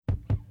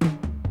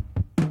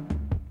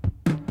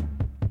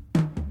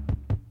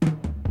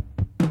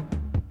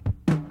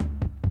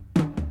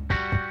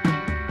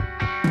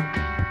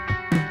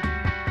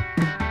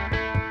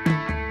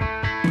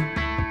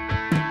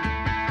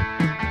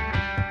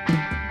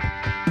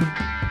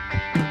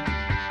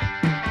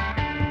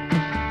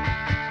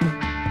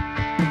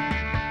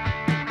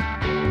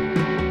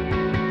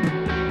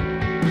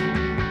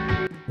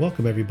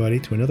Welcome, everybody,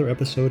 to another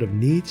episode of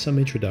Need Some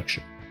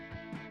Introduction.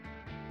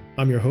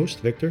 I'm your host,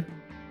 Victor.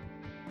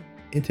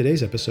 In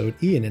today's episode,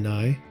 Ian and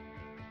I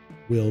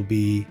will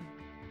be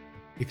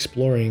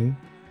exploring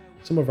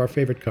some of our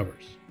favorite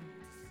covers.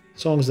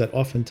 Songs that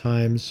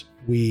oftentimes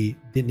we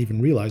didn't even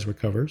realize were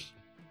covers,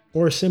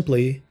 or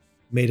simply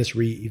made us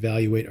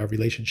reevaluate our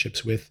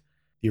relationships with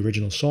the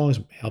original songs,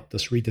 helped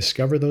us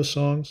rediscover those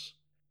songs,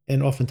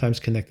 and oftentimes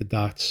connect the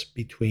dots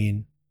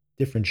between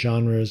different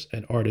genres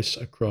and artists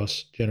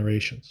across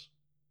generations.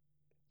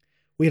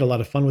 We had a lot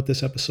of fun with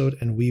this episode,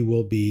 and we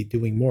will be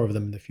doing more of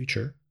them in the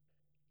future.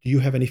 Do you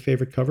have any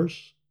favorite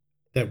covers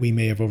that we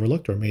may have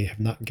overlooked or may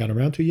have not gotten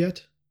around to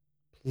yet?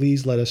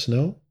 Please let us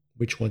know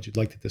which ones you'd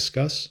like to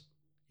discuss.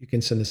 You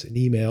can send us an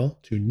email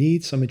to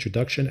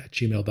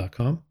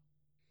needsomeintroduction@gmail.com.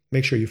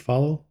 Make sure you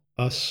follow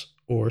us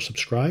or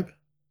subscribe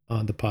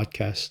on the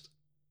podcast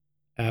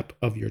app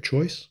of your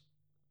choice.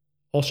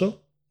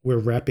 Also, we're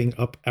wrapping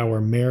up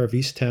our Mayor of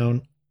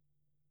Easttown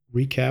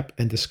recap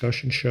and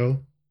discussion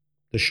show.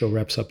 The show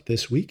wraps up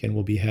this week, and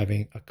we'll be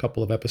having a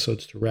couple of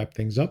episodes to wrap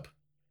things up.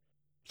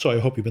 So I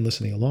hope you've been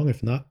listening along.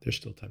 If not, there's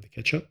still time to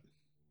catch up.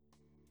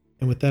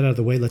 And with that out of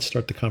the way, let's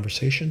start the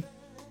conversation.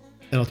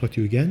 And I'll talk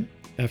to you again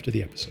after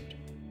the episode.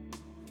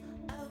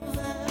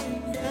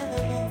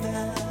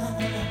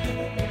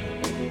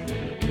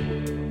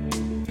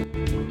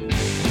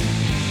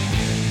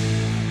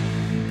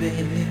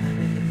 Baby, I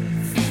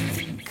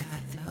think I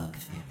love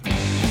you.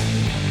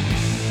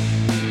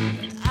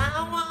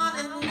 I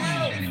wanna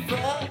know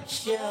for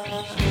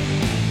sure.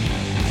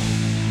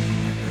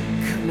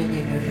 Come in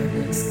here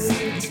and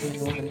listen to me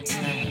one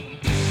time.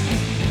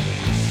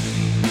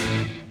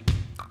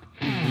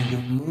 Will you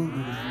move with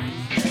me?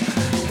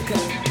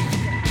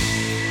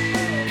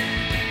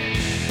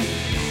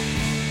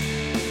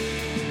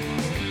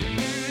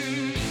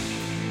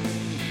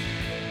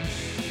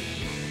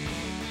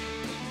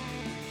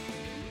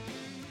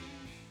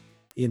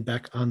 Ian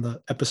back on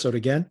the episode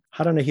again.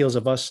 Hot on the heels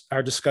of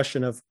our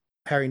discussion of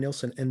Harry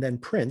Nilsson and then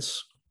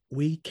Prince,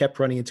 we kept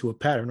running into a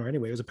pattern, or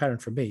anyway, it was a pattern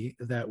for me,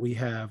 that we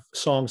have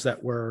songs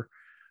that were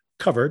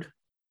covered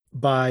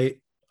by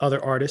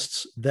other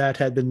artists that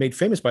had been made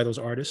famous by those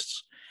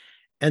artists.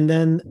 And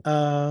then,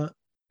 and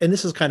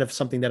this is kind of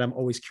something that I'm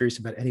always curious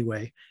about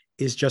anyway,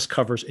 is just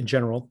covers in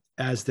general,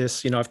 as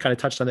this, I've kind of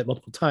touched on it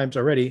multiple times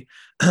already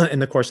in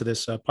the course of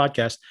this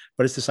podcast,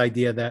 but it's this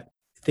idea that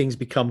things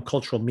become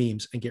cultural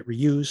memes and get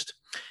reused.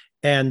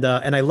 And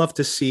I love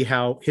to see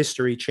how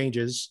history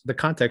changes the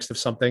context of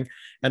something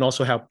and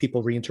also how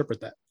people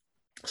reinterpret that.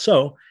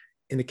 So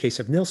in the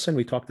case of Nilsson,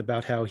 we talked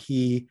about how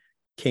he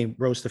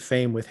rose to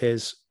fame with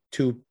his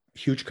two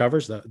huge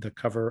covers, the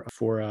cover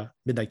for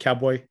Midnight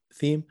Cowboy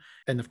theme,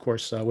 and of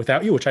course,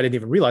 Without You, which I didn't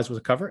even realize was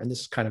a cover. And this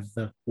is kind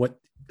of what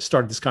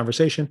started this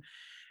conversation.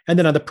 And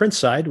then on the Prince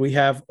side, we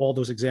have all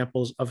those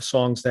examples of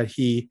songs that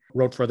he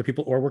wrote for other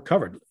people or were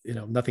covered.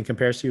 Nothing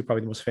Compares to You,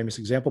 probably the most famous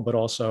example, but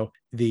also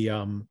the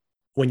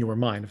When You Were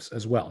Mine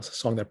as well. It's a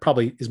song that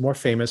probably is more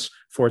famous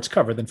for its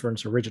cover than for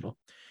its original.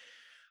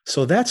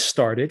 So that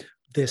started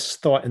this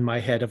thought in my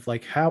head of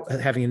like how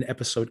having an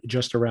episode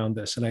just around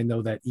this. And I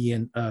know that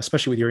Ian,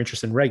 especially with your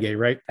interest in reggae,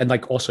 right? And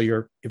like also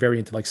you're very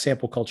into like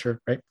sample culture,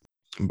 right?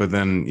 But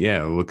then,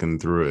 looking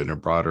through it in a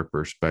broader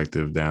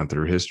perspective down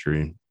through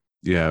history,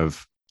 you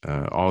have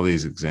all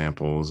these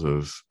examples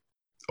of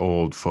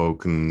old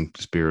folk and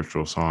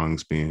spiritual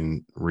songs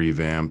being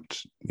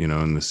revamped,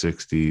 in the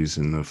 60s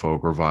and the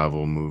folk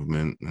revival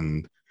movement,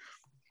 and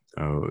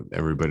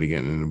everybody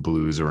getting into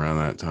blues around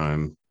that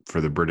time for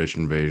the British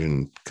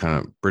invasion,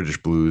 kind of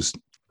British blues.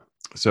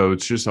 So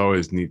it's just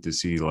always neat to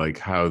see like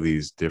how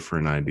these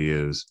different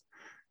ideas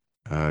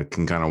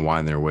can kind of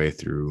wind their way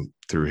through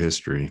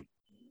history.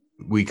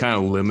 We kind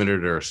of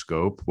limited our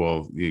scope.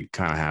 Well, you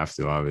kind of have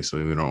to,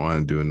 obviously. We don't want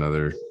to do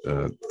another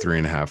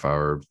 3.5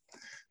 hour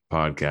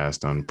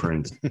podcast on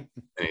Prince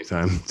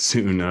anytime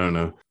soon. I don't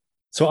know.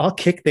 So I'll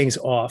kick things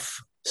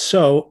off.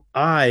 So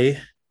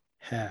I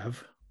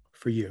have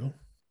for you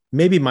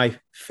maybe my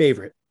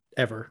favorite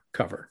ever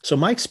cover. So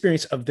my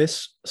experience of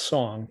this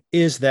song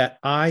is that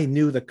I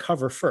knew the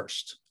cover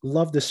first.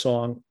 Loved this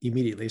song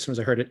immediately as soon as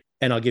I heard it.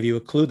 And I'll give you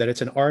a clue that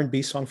it's an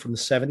R&B song from the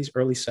 70s,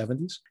 early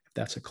 70s, if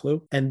that's a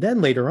clue. And then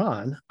later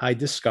on, I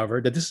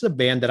discovered that this is a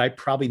band that I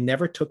probably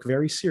never took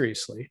very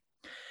seriously.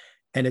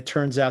 And it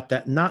turns out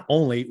that not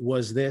only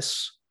was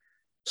this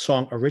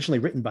song originally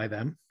written by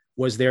them,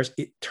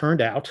 it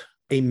turned out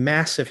a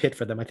massive hit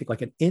for them. I think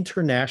like an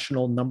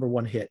international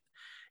 #1 hit,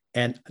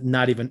 and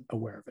not even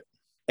aware of it.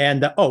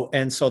 And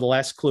and so the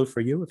last clue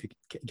for you, if you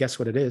can guess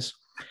what it is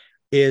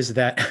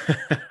that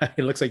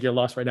it looks like you're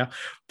lost right now.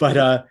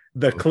 But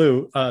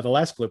the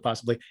last clue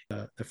possibly,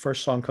 the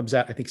first song comes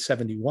out, I think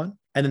 71.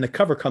 And then the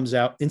cover comes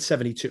out in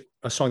 72,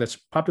 a song that's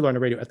popular on the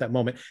radio at that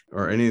moment.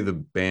 Are any of the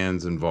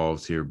bands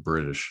involved here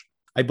British?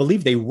 I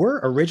believe they were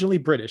originally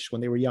British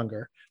when they were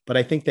younger, but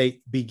I think they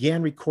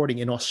began recording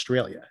in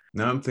Australia.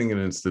 Now I'm thinking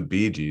it's the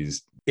Bee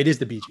Gees. It is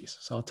the Bee Gees.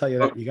 So I'll tell you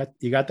that.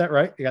 You got that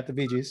right. You got the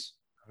Bee Gees.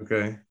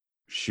 Okay.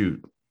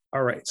 Shoot.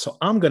 All right. So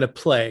I'm going to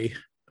play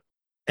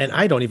And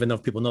I don't even know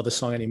if people know this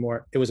song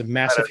anymore. It was a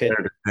massive hit.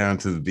 Down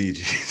to the Bee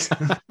Gees.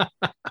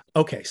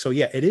 Okay, so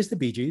yeah, it is the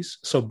Bee Gees.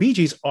 So Bee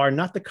Gees are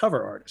not the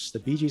cover artists. The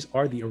Bee Gees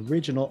are the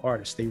original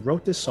artists. They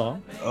wrote this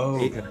song. Oh,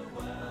 okay.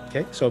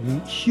 Okay, so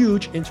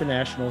huge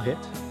international hit.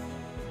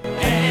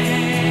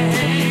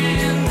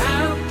 And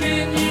how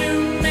can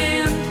you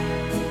mend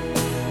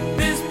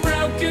this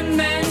broken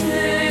man?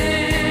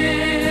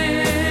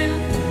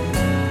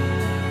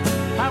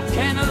 How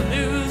can a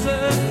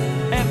loser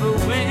ever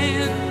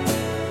win?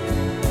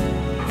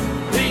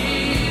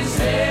 Please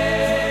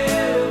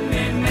help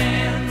me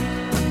mend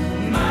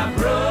my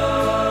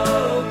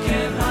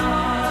broken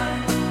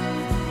heart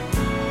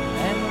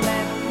and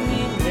let me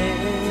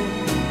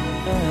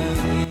live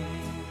again.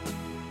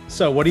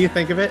 So what do you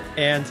think of it?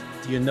 And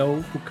do you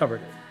know who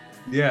covered it?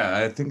 Yeah,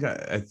 I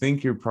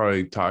think you're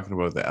probably talking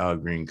about the Al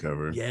Green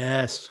cover.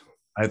 Yes.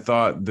 I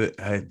thought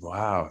that,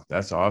 wow,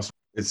 that's awesome.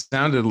 It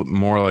sounded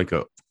more like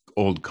a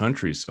old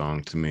country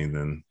song to me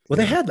than. Well,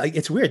 they had like,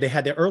 it's weird. They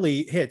had their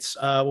early hits.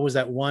 What was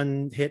that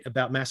one hit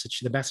about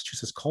the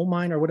Massachusetts coal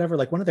mine or whatever?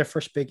 Like one of their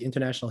first big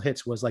international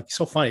hits was like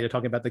so funny. They're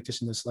talking about like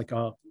just in this like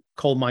a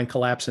coal mine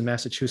collapse in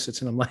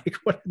Massachusetts, and I'm like,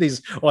 what are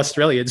these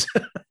Australians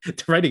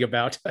writing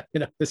about?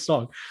 This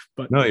song.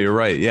 But No, you're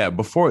right. Yeah,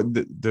 before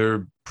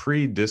their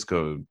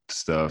pre-disco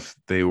stuff,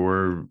 they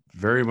were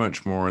very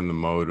much more in the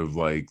mode of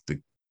like the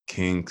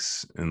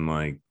Kinks and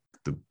like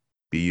the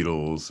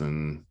Beatles,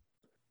 and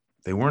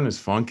they weren't as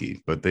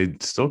funky, but they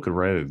still could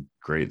write a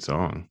great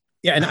song.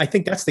 yeah, and I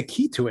think that's the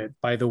key to it,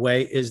 by the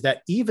way, is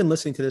that even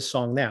listening to this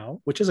song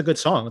now, which is a good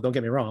song, don't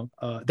get me wrong,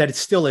 that it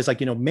still is like,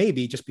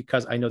 maybe just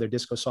because I know their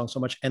disco song so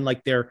much, and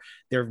like their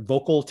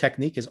vocal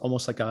technique is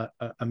almost like a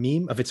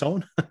meme of its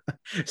own.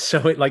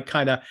 So it like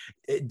kind of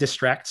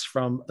distracts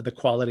from the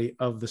quality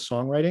of the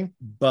songwriting.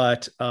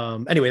 But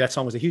anyway, that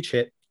song was a huge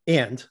hit.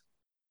 And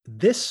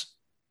this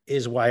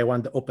is why I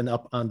wanted to open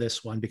up on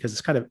this one, because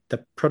it's kind of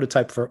the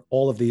prototype for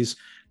all of these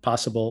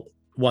possible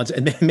ones,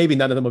 and maybe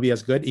none of them will be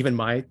as good. Even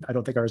I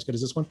don't think are as good as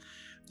this one.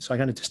 So I'm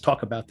going to just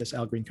talk about this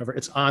Al Green cover.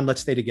 It's on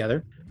Let's Stay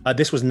Together.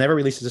 This was never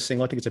released as a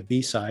single. I think it's a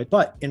B-side,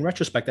 but in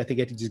retrospect, I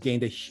think it just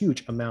gained a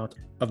huge amount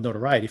of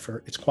notoriety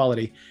for its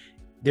quality.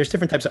 There's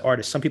different types of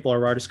artists. Some people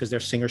are artists because they're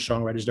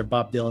singer-songwriters, they're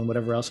Bob Dylan,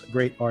 whatever else,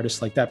 great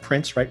artists like that.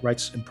 Prince, right,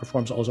 writes and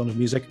performs all his own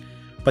music.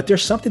 But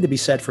there's something to be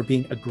said for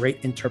being a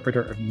great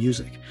interpreter of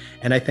music.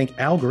 And I think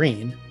Al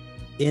Green,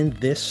 in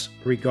this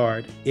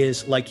regard,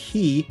 is like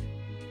he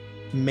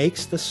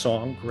makes the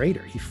song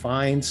greater. He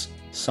finds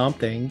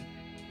something,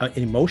 an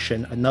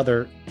emotion,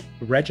 another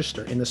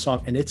register in the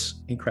song, and it's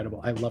incredible.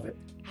 I love it.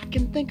 I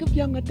can think of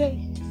younger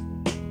days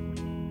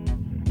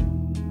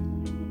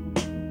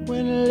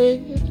when I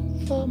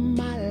lived for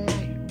my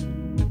life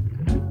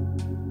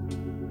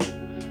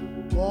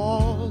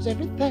was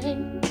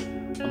everything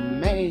a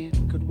man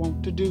could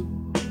want to do.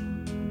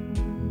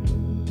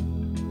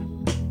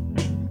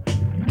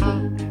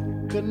 I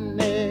could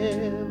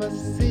never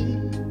see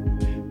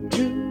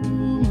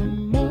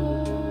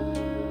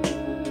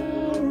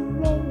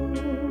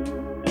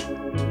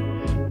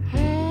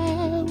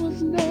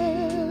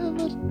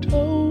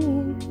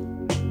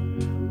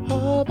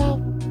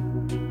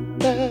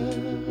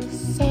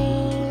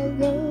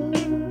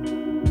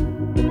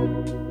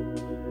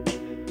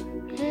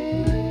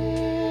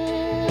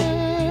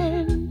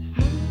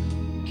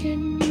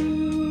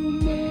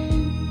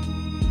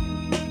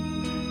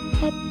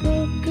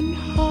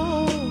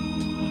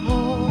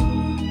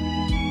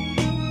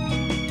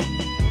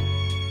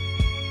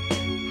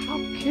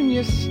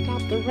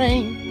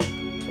rain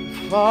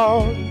from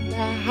falling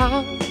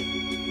down.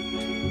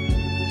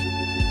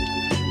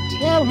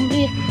 Tell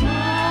me,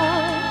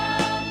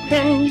 how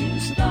can you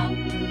stop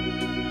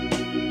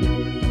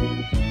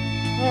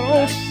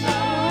oh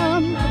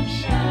sun from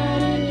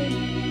shining?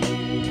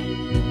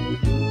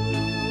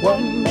 What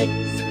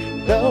makes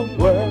the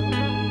world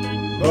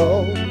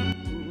go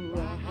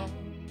round?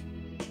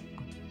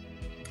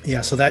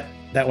 Yeah, so that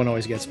one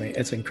always gets me.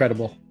 It's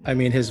incredible. I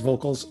mean, his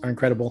vocals are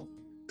incredible.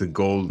 The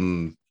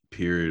golden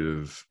period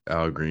of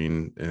Al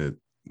Green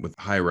with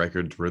High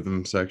Records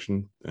rhythm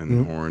section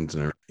and horns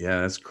and everything.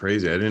 Yeah, that's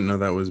crazy. I didn't know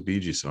that was a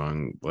Bee Gees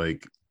song.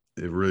 Like,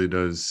 it really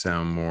does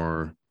sound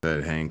more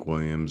that Hank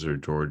Williams or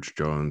George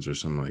Jones or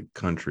some like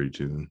country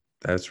tune.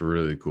 That's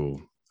really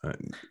cool.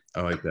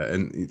 I like that.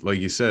 And like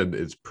you said,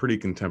 it's pretty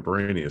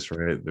contemporaneous,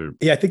 right?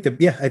 Yeah, I think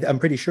I'm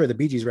pretty sure the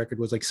Bee Gees record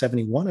was like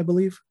 71, I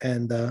believe.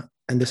 And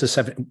this is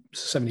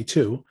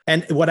 72.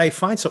 And what I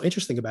find so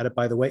interesting about it,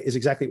 by the way, is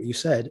exactly what you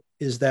said,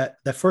 is that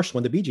the first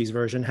one, the Bee Gees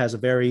version, has a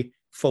very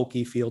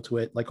folky feel to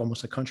it, like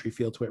almost a country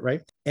feel to it,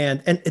 right?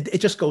 And it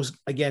just goes,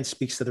 again,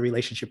 speaks to the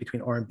relationship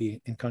between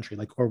R&B and country,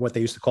 like, or what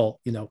they used to call,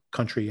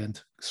 country and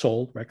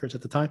soul records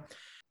at the time.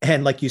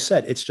 And like you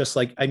said, it's just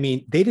like, I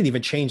mean, they didn't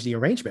even change the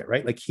arrangement,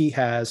 right? Like he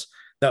has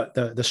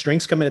the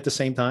strings come in at the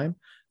same time.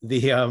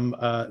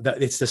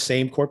 It's the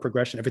same chord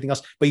progression, everything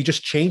else, but you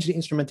just change the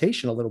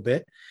instrumentation a little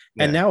bit.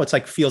 Yeah. And now it's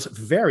like, feels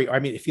very, I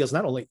mean, it feels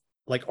not only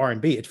like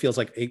R&B, it feels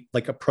like a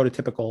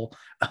prototypical,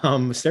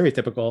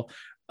 stereotypical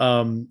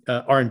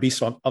R&B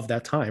song of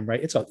that time,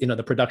 right? It's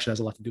the production has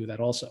a lot to do with that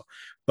also,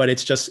 but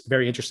it's just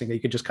very interesting that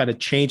you could just kind of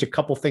change a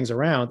couple things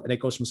around and it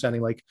goes from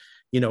sounding like,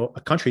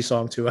 a country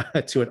song to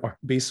an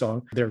R&B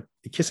song. They're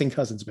kissing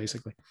cousins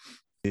basically.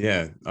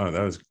 Yeah. Oh,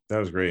 that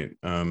was great.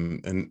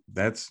 And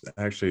that's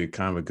actually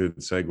kind of a good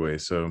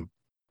segue. So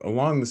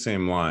along the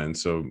same line,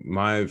 so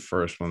my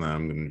first one that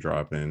I'm going to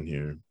drop in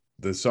here,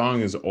 the song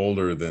is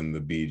older than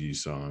the Bee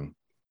Gees song.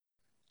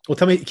 Well,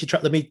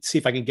 let me see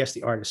if I can guess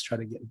the artist. Try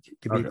to give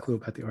me a clue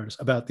about the artist,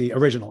 about the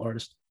original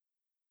artist.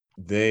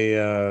 They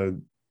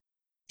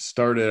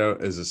started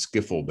out as a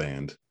skiffle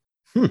band.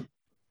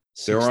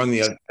 They were on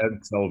the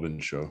Ed Sullivan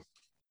Show.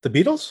 The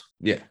Beatles?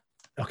 Yeah.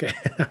 Okay.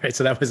 All right.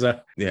 So that was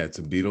it's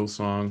a Beatles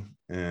song,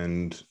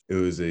 and it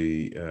was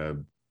a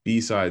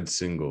B-side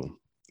single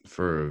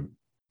for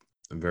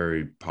a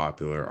very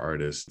popular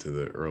artist to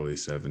the early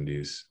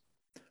 70s.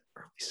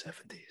 Early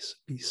 70s,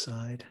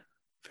 B-side,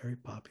 very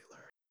popular.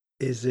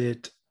 Is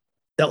it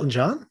Elton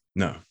John?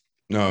 No,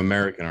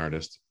 American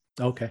artist.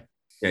 Okay.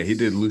 Yeah, he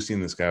did Lucy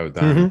in the Sky with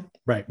Diamonds. Mm-hmm.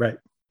 Right.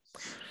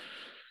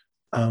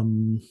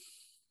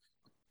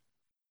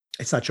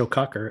 It's not Joe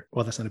Cocker.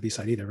 Well, that's not a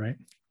B-side either, right?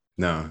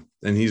 No,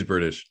 and he's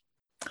British.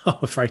 Oh,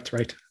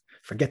 right.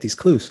 Forget these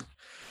clues.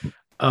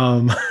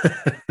 I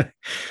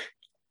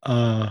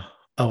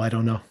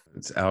don't know.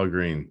 It's Al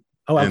Green.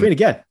 Oh, Al Green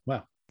again.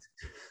 Wow.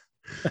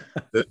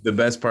 The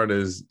best part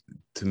is,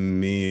 to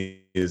me,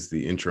 is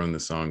the intro in the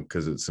song,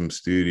 because it's some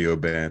studio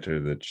banter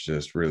that's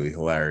just really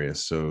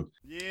hilarious. So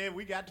yeah,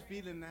 we got the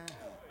feeling now.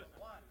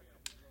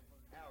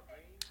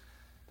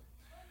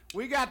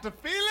 We got the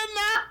feeling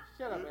now.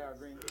 Shut up, Al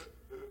Green.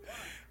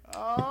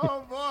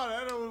 Oh boy,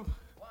 that was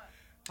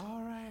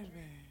all right,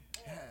 man.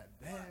 God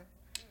damn.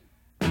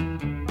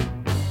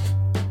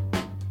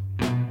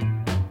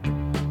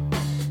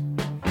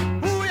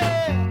 Ooh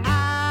yeah,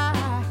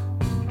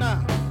 I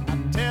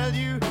tell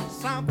you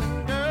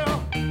something,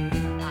 girl.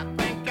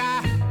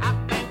 I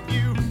think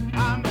you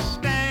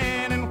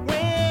understand. And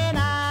when I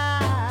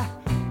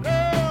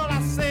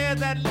said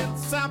that little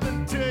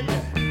something to you,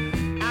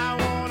 I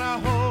wanna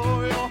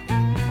hold your.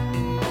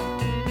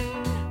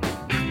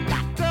 I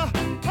got to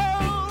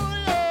hold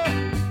you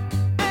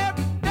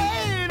every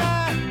day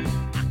now.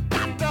 I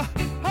got to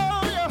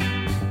hold you.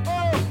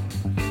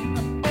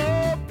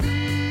 Oh,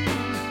 please,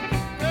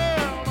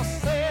 girl,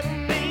 say to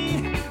me,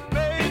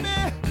 baby,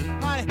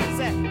 honey,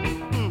 say,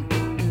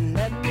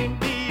 let me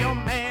be your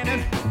man.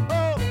 And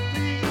oh,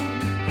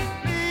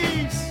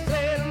 please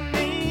say to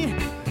me,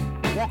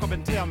 walk up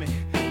and tell me,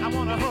 I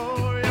wanna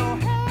hold your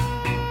hand.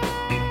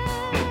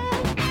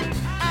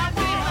 I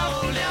wanna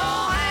hold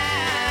your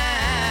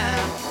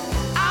hand.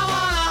 I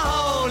wanna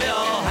hold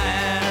your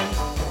hand.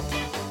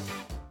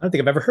 I don't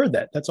think I've ever heard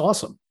that. That's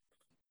awesome.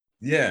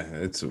 yeah,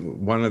 it's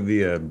one of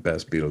the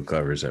best Beatle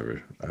covers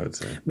ever, I would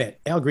say. Man,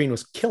 Al Green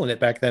was killing it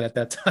back then at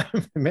that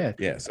time. Man.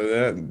 Yeah, so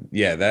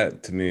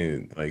that to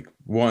me, like,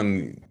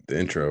 one, the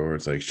intro where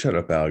it's like, shut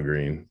up, Al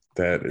Green.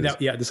 That is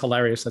It's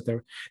hilarious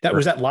that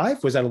was that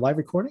live? Was that a live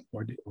recording?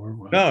 Or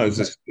no,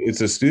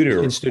 it's a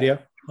studio in studio?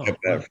 kept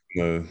that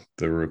from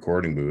the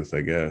recording booth,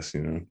 I guess,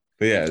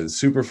 But yeah, it's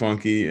super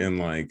funky, and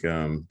like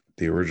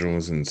the original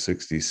was in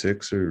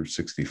 66 or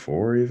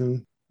 64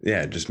 even.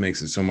 Yeah, it just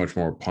makes it so much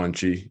more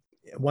punchy.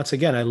 Once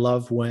again, I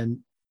love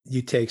when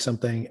you take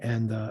something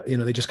and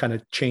they just kind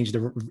of change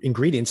the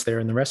ingredients there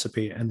in the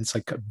recipe, and it's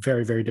like a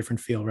very, very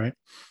different feel, right?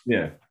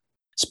 Yeah.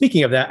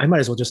 Speaking of that, I might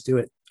as well just do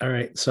it. All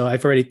right. So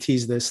I've already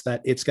teased this,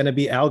 that it's going to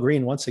be Al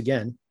Green once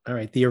again. All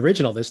right. The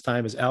original this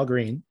time is Al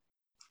Green.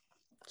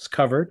 It's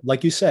covered,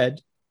 like you said,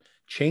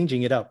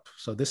 changing it up.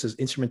 So this is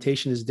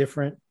instrumentation is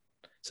different.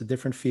 It's a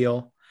different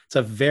feel. It's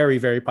a very,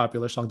 very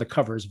popular song. The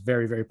cover is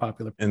very, very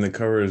popular. And the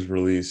cover is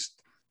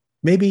released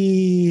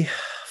maybe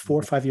 4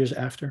 or 5 years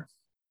after.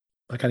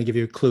 I'll kind of give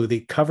you a clue. The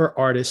cover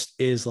artist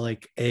is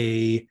like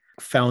a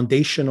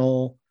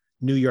foundational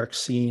New York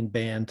scene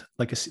band,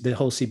 like the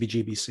whole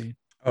CBGB scene.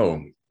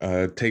 Oh,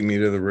 Take Me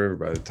to the River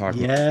by the Talk.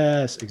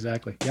 Yes,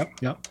 exactly.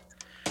 Yep.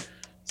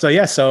 So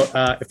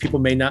if people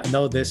may not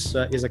know, this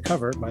is a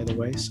cover, by the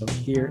way. So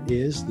here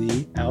is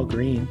the Al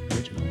Green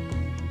original.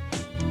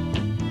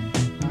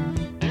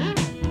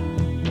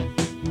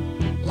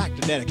 I'd like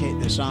to dedicate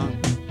this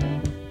song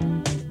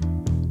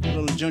to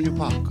little Junior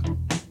Parker,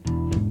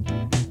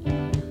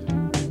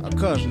 a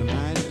cousin of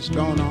mine that's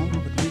gone on,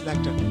 but we'd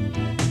like to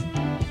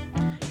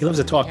He loves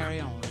to talk carry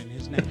on in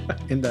his name.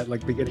 in that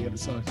like beginning of the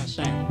song. I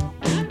sang.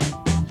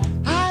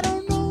 I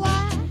don't know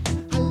why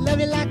I love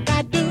you like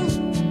I do.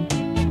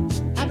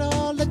 After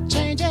all the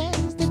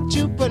changes that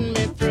you put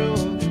me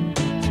through,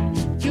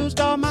 used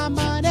all my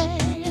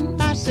money and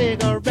my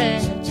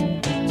cigarettes,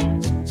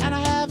 and I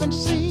haven't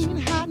seen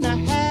how to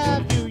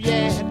have you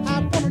yet. I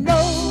wanna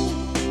know,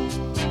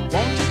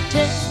 won't you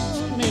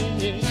tell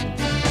me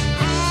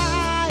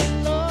I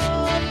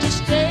love to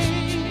stay?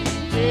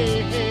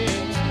 Take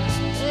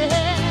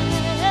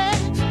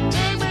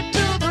me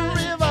to the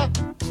river.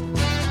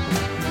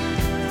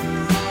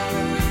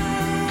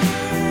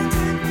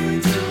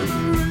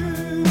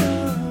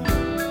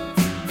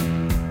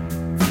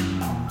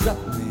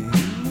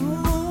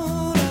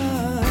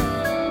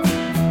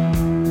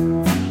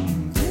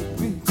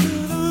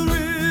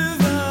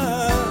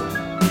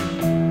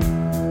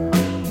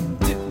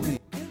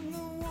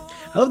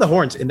 the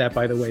horns in that,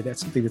 by the way.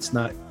 That's something that's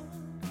not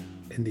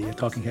in the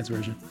Talking Heads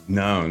version.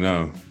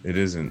 No, it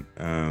isn't.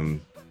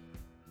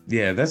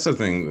 Yeah, that's the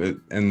thing.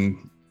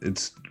 And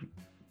it's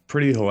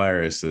pretty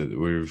hilarious that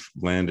we've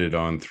landed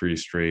on 3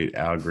 straight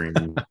Al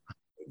Green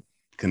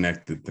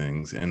connected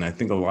things. And I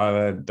think a lot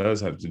of that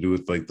does have to do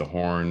with like the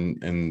horn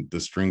and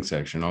the string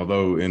section.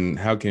 Although in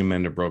How Can You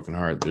Mend a Broken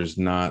Heart, there's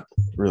not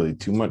really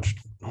too much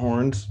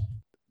horns.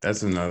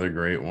 That's another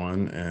great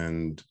one.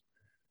 And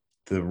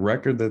the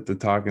record that the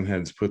Talking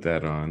Heads put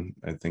that on,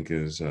 I think,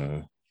 is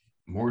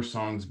more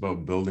songs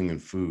about buildings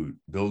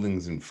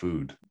and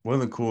food. One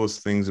of the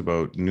coolest things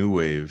about new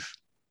wave,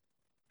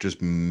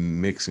 just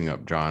mixing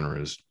up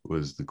genres,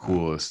 was the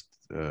coolest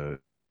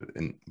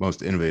and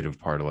most innovative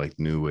part of like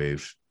new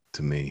wave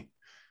to me,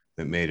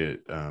 that made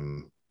it a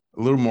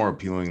little more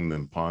appealing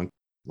than punk,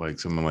 like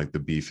someone like the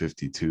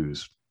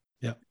B-52s.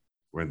 Yeah,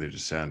 where they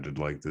just sounded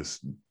like this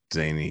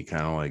zany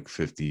kind of like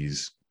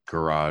 50s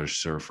garage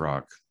surf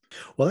rock.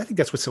 Well, I think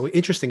that's what's so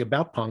interesting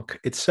about punk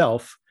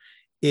itself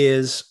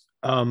is,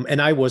 and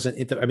I wasn't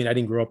into, I mean, I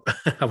didn't grow up,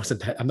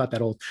 I'm not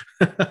that old.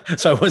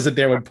 So I wasn't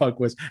there when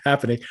punk was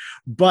happening.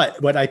 But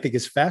what I think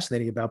is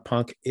fascinating about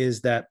punk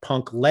is that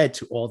punk led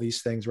to all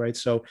these things, right?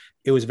 So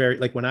it was very,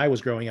 like when I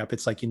was growing up,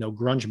 it's like,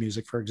 grunge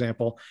music, for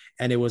example.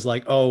 And it was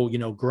like, oh,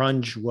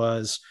 grunge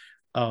was,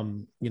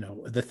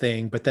 the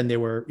thing, but then there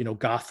were,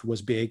 goth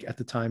was big at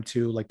the time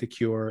too, like The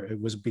Cure.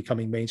 It was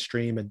becoming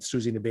mainstream, and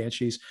Susie and the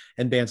Banshees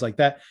and bands like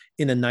that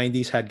in the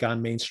 90s had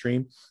gone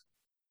mainstream.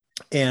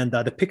 And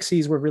the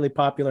Pixies were really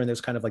popular, and there's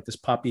kind of like this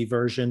poppy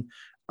version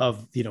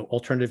of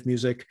alternative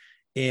music.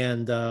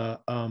 And so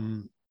I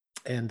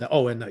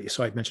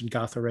mentioned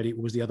goth already.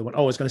 What was the other one?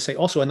 Oh, I was going to say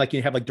also, and like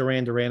you have like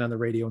Duran Duran on the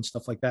radio and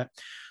stuff like that.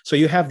 So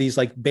you have these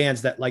like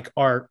bands that like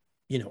are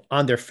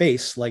on their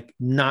face, like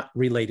not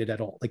related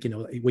at all. Like,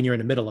 when you're in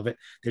the middle of it,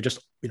 they're just,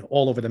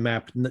 all over the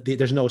map.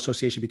 There's no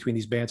association between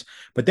these bands.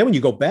 But then when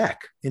you go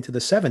back into the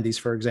 70s,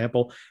 for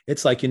example,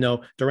 it's like,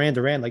 Duran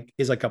Duran like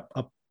is like a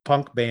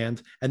punk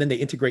band, and then they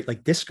integrate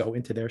like disco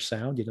into their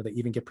sound. They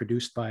even get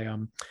produced by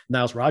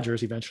Niles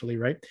Rodgers eventually,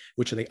 right?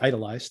 Which they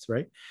idolized,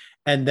 right?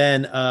 And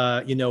then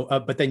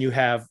but then you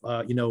have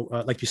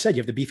like you said, you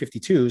have the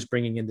B-52s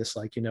bringing in this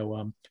like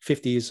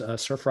 50s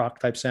surf rock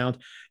type sound.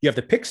 You have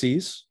the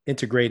Pixies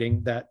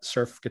integrating that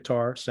surf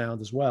guitar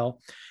sound as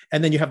well,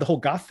 and then you have the whole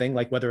goth thing,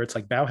 like whether it's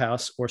like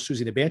Bauhaus or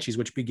Susie and the Banshees,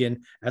 which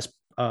begin as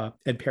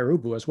and Pere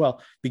Ubu as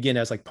well, begin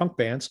as like punk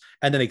bands,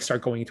 and then they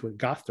start going into a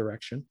goth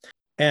direction.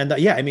 And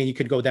I mean, you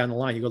could go down the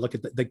line. You go look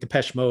at like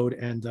Depeche Mode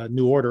and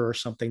New Order or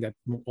something that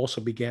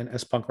also began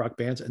as punk rock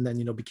bands, and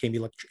then became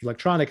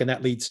electronic, and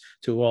that leads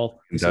to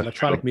all this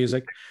electronic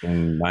music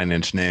and 9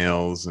 Inch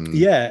Nails. And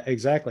yeah,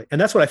 exactly.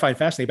 And that's what I find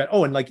fascinating about.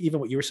 Oh, and like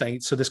even what you were saying.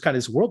 So this kind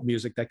of this world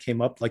music that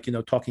came up, like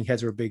Talking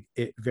Heads are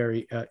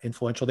very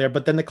influential there.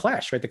 But then the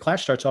Clash, right? The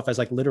Clash starts off as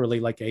like literally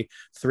like a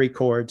 3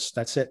 chords,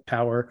 that's it,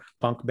 power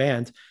punk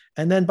band.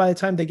 And then by the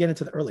time they get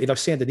into the early,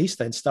 Sandinista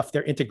and stuff,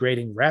 they're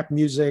integrating rap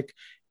music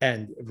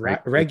and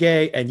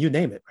reggae and you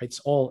name it, right? It's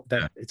all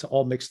that, it's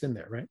all mixed in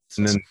there, right?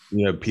 So, and then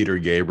you have Peter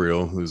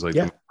Gabriel, who's like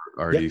the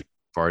arty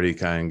farty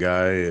kind of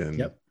guy,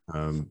 and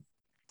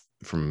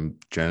from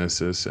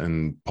Genesis,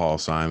 and Paul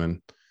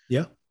Simon.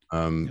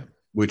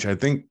 Which I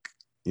think,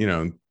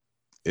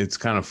 it's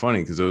kind of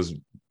funny because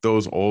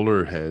those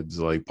older heads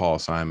like Paul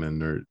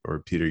Simon or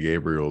Peter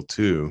Gabriel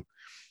too,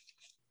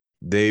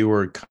 they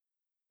were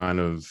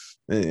kind of,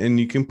 and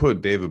you can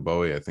put David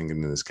Bowie, I think,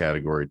 in this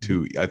category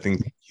too. I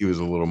think he was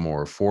a little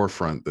more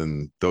forefront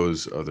than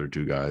those other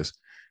 2 guys,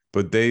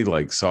 but they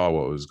like saw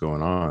what was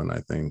going on,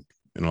 I think,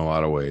 in a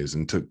lot of ways,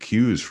 and took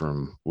cues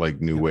from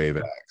like new wave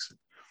acts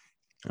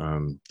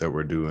that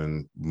were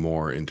doing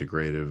more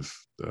integrative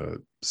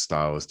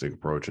stylistic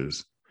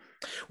approaches.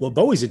 Well,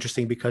 Bowie's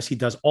interesting because he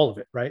does all of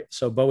it, right?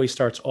 So Bowie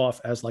starts off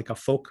as like a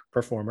folk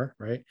performer,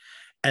 right?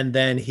 And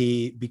then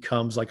he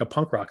becomes like a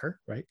punk rocker,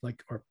 right?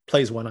 Like, or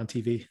plays one on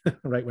TV,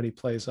 right? When he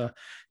plays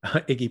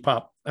Iggy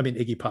Pop. I mean,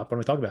 Iggy Pop, what am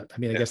I talking about? I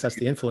mean, I guess that's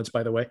the influence,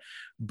 by the way,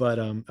 but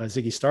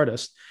Ziggy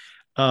Stardust.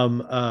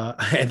 And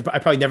I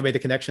probably never made the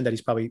connection that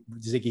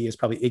Ziggy is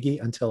probably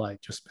Iggy until I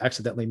just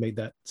accidentally made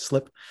that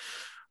slip.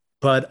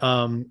 But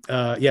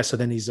so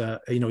then he's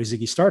he's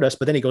Ziggy Stardust,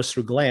 but then he goes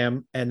through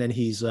glam, and then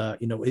he's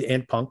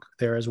and punk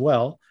there as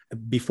well,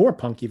 before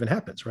punk even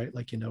happens, right?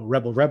 Like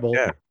Rebel.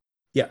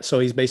 Yeah, so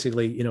he's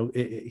basically,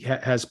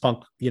 has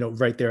punk,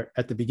 right there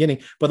at the beginning.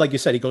 But like you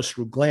said, he goes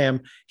through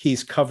glam. He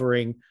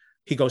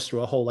goes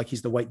through a whole, like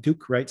he's the White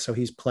Duke, right? So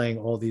he's playing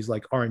all these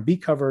like R&B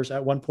covers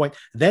at one point.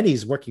 Then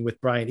he's working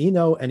with Brian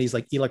Eno, and he's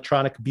like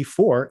electronic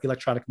before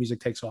electronic music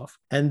takes off.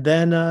 And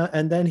then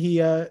he,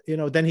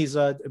 then he's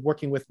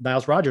working with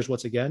Niles Rodgers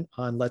once again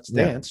on Let's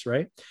Dance,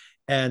 right?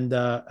 And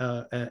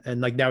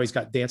like now he's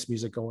got dance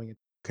music going.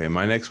 Okay,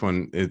 my next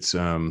one, it's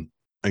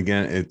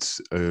again,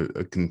 it's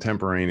a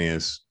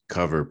contemporaneous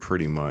cover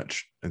pretty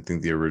much. I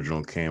think the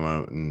original came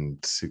out in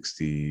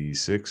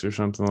 66 or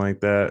something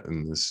like that,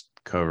 and this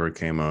cover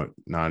came out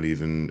not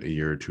even a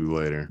year or 2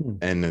 later.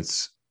 And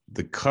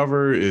the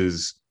cover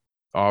is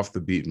off the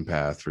beaten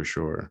path for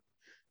sure.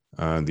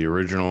 The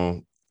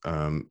original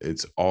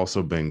It's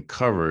also been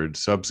covered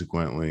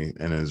subsequently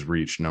and has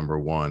reached number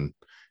one.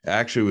 It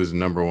actually was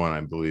number one,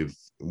 I believe,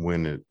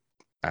 when it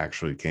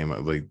actually came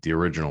out. Like the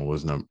original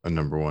was a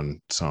number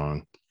one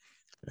song,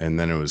 and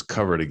then it was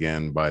covered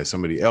again by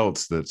somebody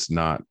else that's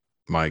not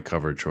my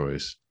cover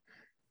choice,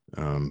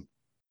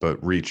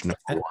 but reached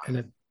number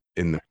one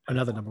in the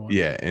another number one.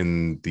 Yeah,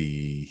 in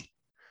the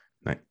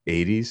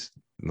 80s,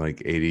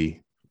 like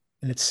 80.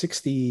 And it's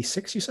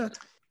 66, you said?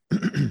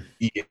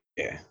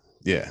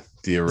 Yeah,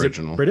 the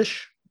original.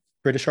 British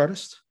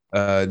artist?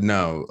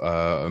 No,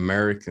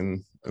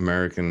 American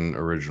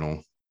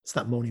original. It's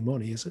not Moni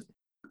Moni, is it?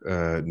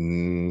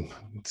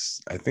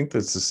 I think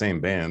that's the same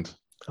band.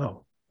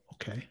 Oh,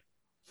 okay.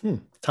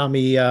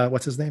 Tommy,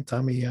 what's his name?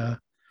 Tommy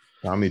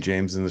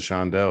James and the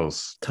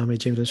Shondells. Tommy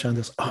James and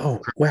Shondells. Oh,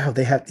 wow.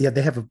 They have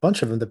a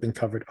bunch of them that have been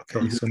covered.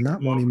 Okay, so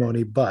not Moni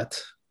Moni,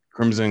 but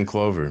Crimson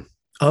Clover.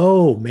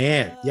 Oh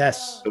man,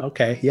 yes.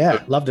 Okay,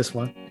 yeah, love this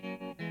one.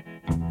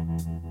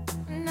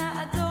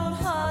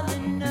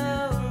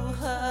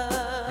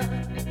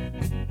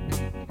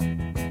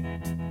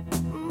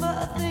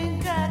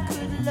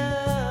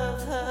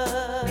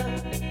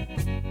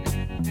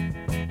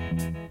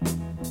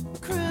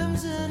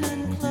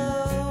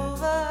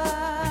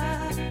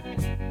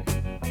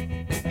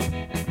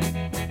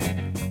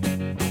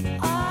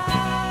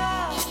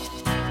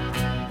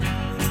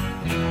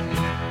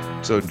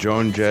 So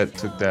Joan Jett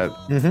took that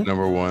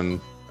number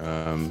one.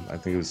 I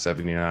think it was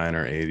 79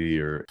 or 80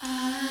 or.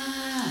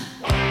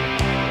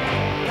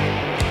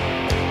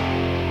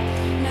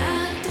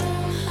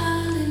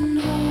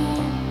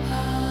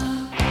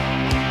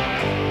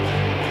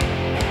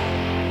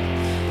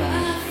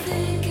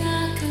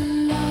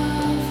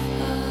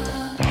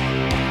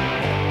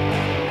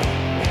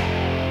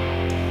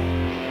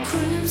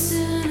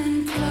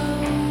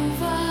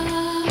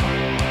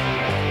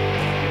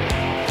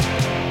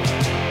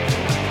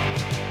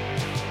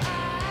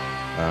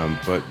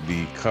 But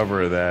the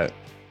cover of that,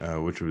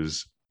 which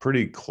was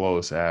pretty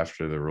close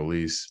after the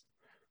release,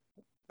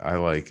 I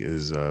like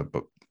is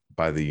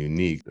by the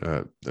Unique,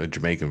 a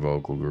Jamaican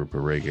vocal group, a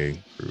reggae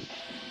group.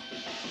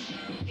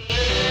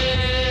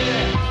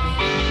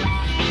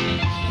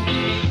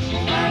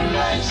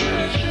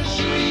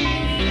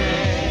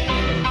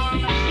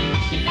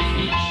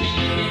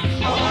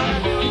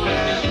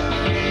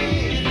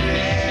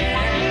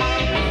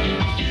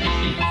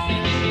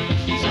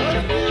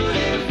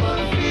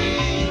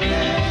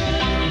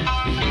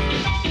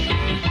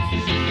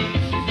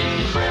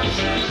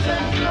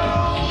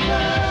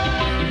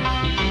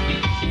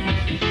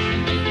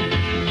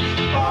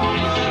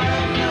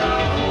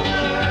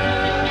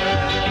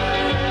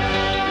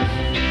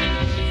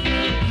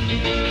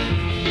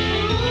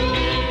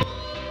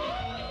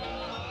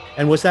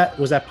 And was that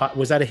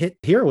a hit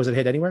here, or was it a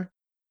hit anywhere?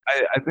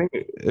 I think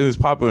it was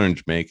popular in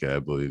Jamaica, I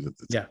believe.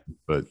 Yeah,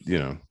 but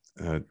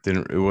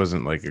it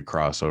wasn't like a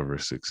crossover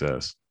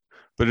success.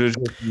 But it was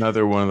just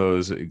another one of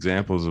those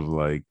examples of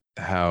like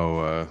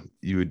how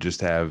you would just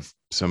have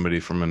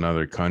somebody from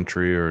another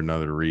country or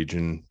another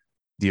region.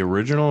 The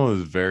original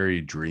is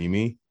very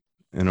dreamy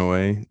in a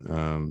way.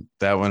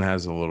 That one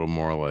has a little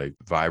more like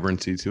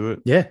vibrancy to it.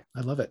 Yeah,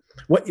 I love it.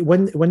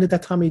 When did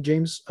that Tommy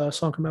James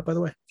song come out, by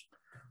the way?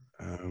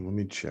 Let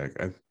me check.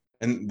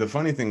 And the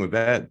funny thing with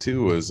that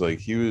too was like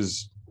he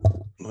was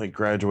like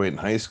graduating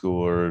high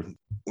school or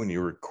when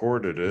you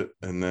recorded it,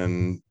 and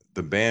then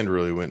the band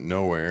really went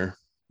nowhere,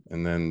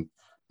 and then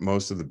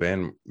most of the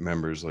band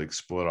members like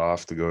split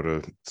off to go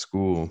to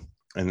school,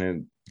 and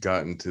it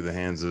got into the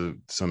hands of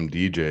some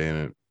DJ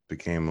and it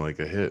became like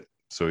a hit.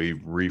 So he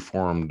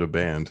reformed a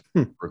band,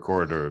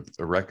 recorded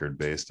a record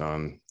based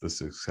on the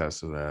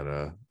success of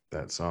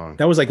that song.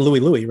 That was like Louie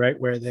Louie, right?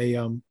 Where they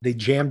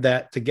jammed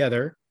that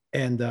together.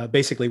 And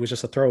basically it was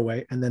just a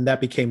throwaway, and then that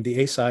became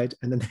the A-side,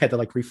 and then they had to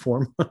like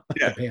reform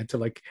the band to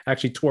like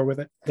actually tour with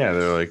it. Yeah,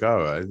 they're like,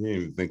 oh, I didn't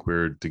even think we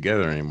were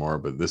together anymore,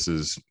 but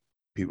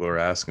people are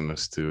asking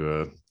us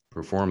to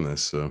perform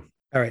this. So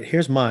all right,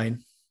 here's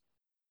mine.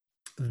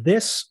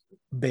 This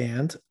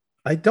band,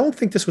 I don't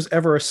think this was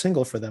ever a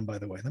single for them, by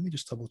the way. Let me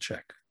just double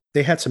check.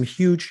 They had some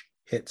huge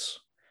hits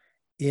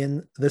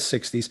in the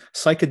 60s,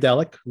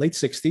 psychedelic, late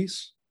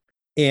 60s,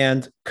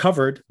 and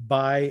covered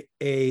by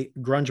a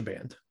grunge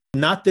band.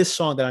 Not this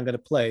song that I'm going to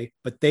play,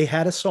 but they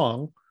had a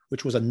song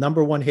which was a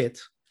number one hit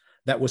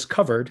that was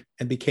covered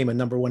and became a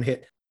number one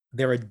hit.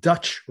 They're a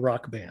Dutch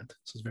rock band.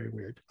 This is very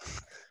weird.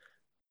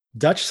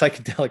 Dutch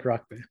psychedelic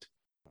rock band.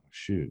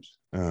 Shoot.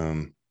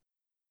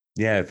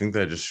 Yeah, I think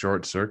that just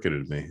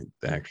short-circuited me,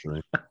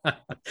 actually.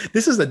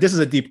 This is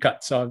a deep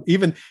cut song.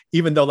 Even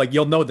though like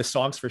you'll know the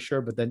songs for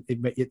sure, but then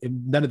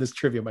none of this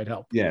trivia might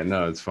help. Yeah,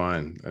 no, it's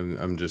fine.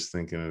 I'm just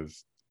thinking of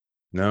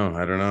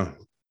I don't know.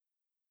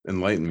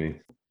 Enlighten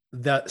me.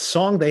 The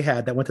song they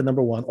had that went to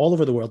number one all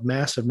over the world,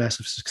 massive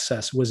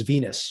success, was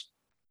Venus.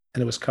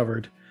 And it was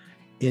covered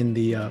in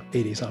the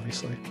 80s,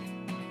 obviously.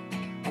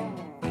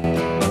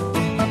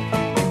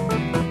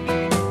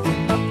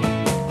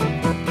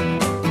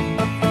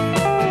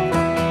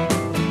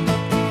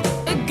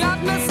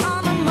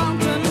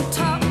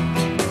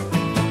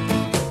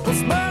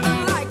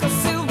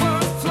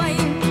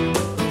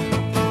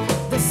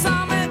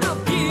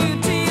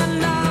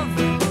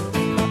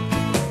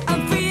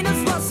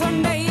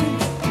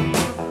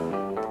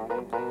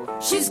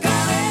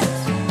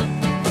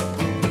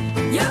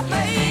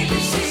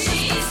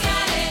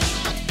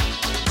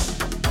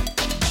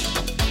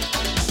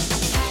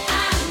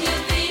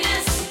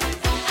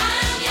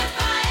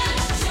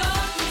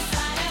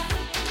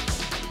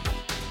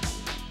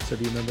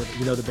 remember,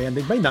 you know the band.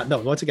 They may not know.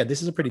 Once again,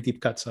 this is a pretty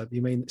deep cut, so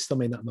you may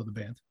not know the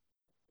band.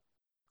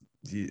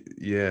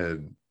 Yeah,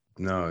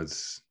 no,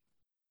 it's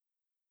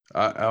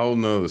I'll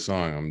know the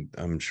song.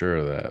 I'm sure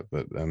of that,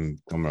 but I'm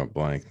coming up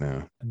blank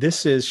now.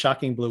 This is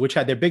Shocking Blue, which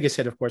had their biggest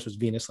hit, of course, was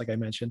Venus, like I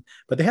mentioned,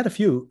 but they had a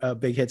few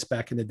big hits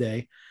back in the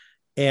day.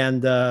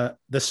 And the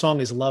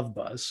song is Love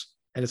Buzz,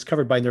 and it's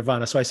covered by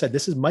Nirvana. So I said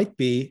this might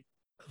be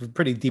a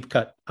pretty deep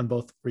cut on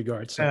both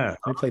regards. So Yeah,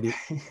 let me play the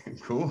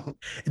cool.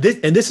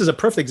 This is a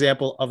perfect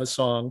example of a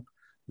song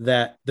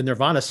that the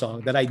Nirvana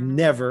song that I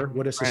never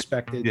would have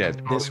suspected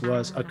this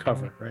was a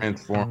cover. Right?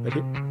 Transform. But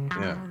here,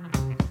 Yeah.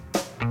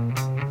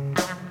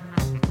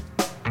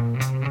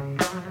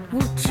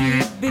 Would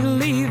you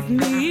believe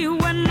me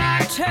when I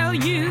tell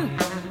you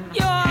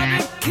you're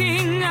the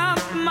king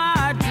of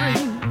my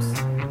dreams?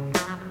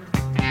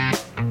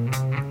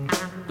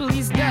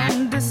 Please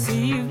don't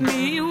deceive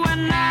me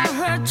when I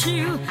hurt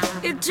you.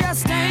 It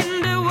just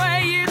ain't the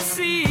way it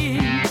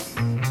seems.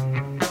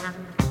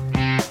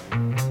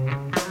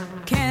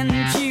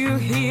 Can't you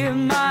hear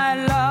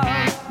my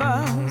love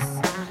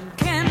buzz?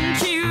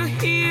 Can't you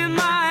hear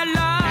my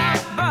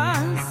love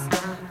buzz?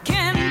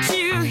 Can't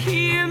you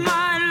hear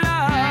my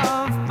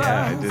love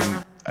buzz?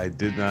 Yeah, I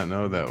did not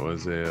know that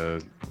was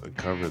a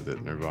cover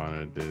that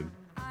Nirvana did.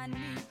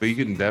 But you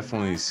can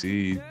definitely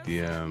see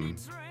the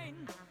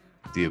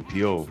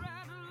appeal,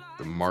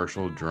 the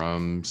Marshall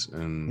drums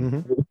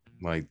and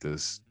like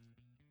this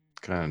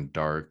kind of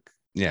dark,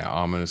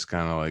 ominous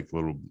kind of like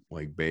little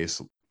like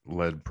bass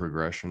led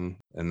progression,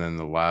 and then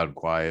the loud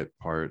quiet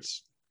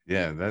parts.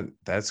 Yeah,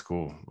 that's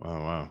cool. Oh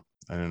wow,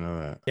 I didn't know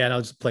that. yeah, and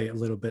I'll just play a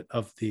little bit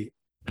of the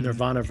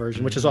Nirvana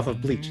version, which is off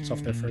of Bleach. It's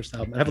off their first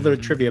album. I have a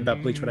little trivia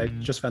about Bleach, what I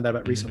just found out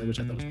about recently, which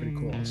I thought was pretty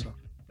cool also.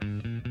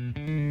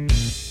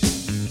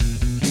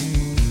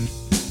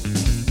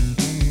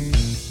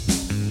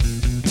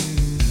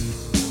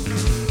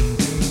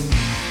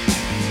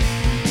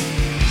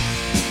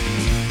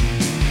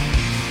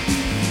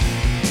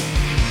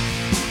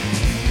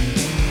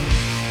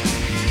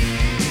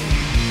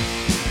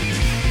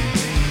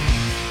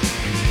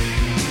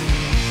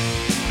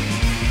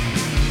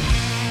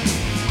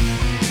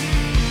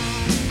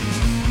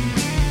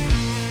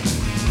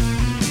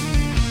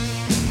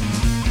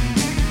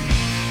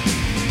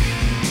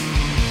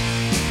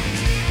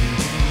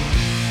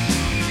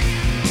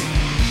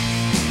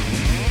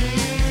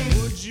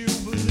 Would you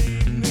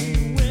believe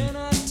me when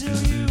I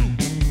tell you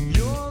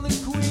you're the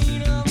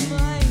queen of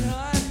my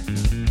heart?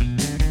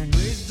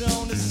 Please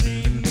don't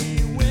deceive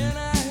me when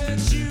I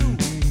hurt you.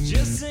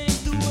 Just ain't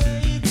the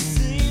way it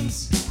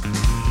seems.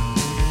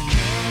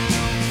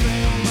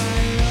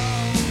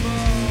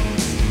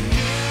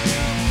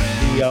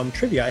 The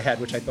trivia I had,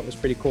 which I thought was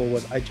pretty cool,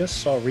 was I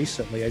just saw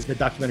recently the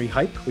documentary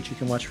Hype, which you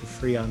can watch for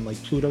free on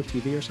like Pluto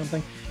TV or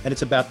something, and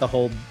it's about the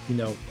whole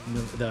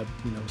the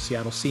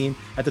Seattle scene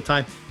at the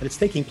time, and it's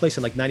taking place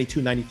in like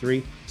 92,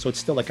 93, so it's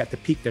still like at the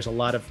peak. There's a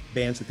lot of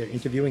bands that they're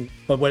interviewing,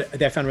 but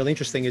what I found really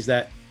interesting is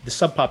that the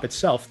Sub Pop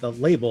itself, the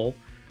label,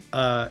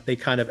 they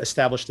kind of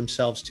established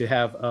themselves to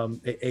have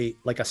a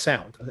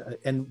sound,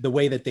 and the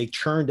way that they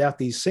churned out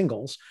these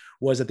singles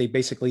was that they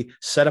basically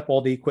set up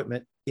all the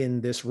equipment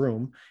in this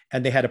room,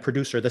 and they had a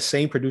producer, the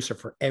same producer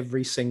for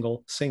every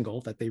single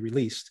single that they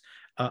released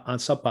on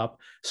Sub Pop.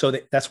 So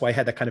that's why I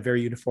had that kind of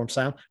very uniform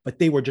sound, but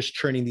they were just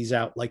churning these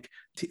out, like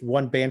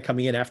one band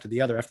coming in after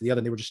the other,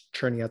 and they were just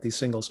churning out these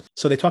singles.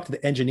 So they talked to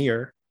the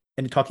engineer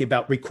and talking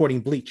about recording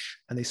Bleach,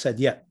 and they said,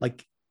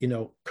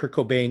 Kurt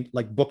Cobain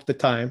like booked the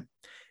time,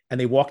 and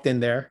they walked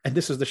in there, and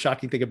this is the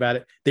shocking thing about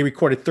it, they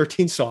recorded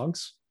 13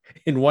 songs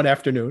in one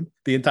afternoon,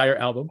 the entire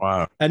album.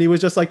 Wow. And he was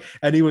just like,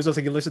 he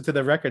listened to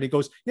the record. He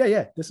goes,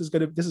 yeah, this is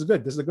good. This is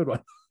a good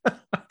one.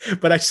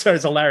 But I just thought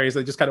it's hilarious.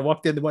 They just kind of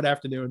walked in one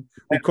afternoon,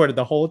 recorded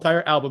the whole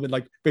entire album in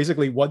like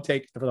basically one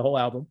take for the whole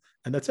album.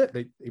 And that's it.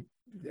 They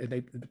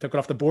took it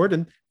off the board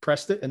and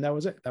pressed it. And that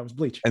was it. That was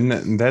Bleach.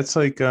 And that's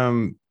like,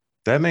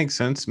 that makes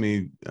sense to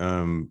me.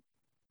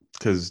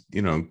 Cause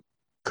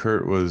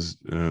Kurt was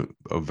a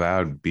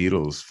avowed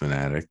Beatles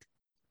fanatic.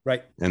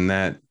 Right. And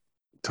that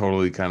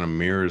totally kind of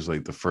mirrors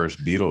like the first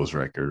Beatles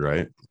record,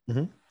 right?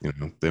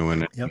 Mm-hmm. They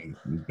went and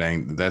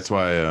banged. That's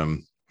why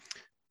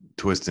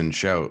Twist and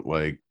Shout,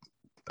 like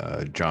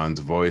John's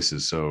voice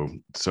is so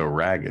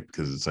ragged,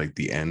 because it's like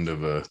the end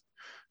of a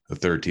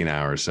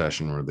 13-hour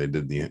session where they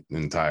did the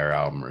entire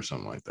album or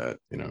something like that.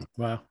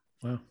 Wow.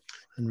 I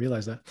didn't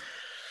realize that.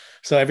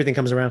 So everything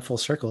comes around full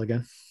circle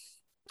again.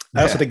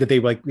 I also think that they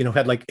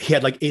had like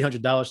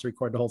 $800 to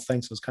record the whole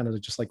thing. So it's kind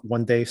of just like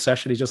one day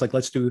session. He's just like,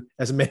 let's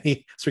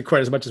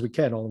record as much as we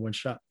can all in one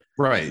shot.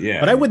 Right. Yeah.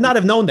 But I would not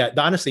have known that.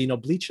 Honestly,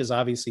 Bleach is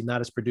obviously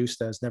not as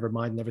produced as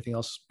Nevermind and everything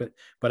else, but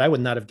I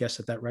would not have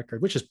guessed that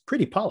record, which is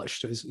pretty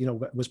polished,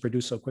 was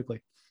produced so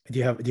quickly. Do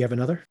you have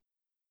another?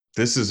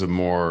 This is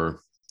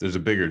there's a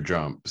bigger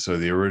jump. So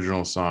the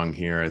original song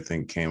here, I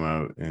think, came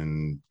out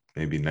in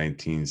maybe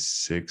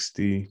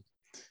 1960.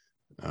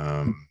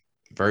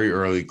 Very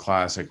early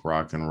classic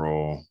rock and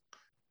roll.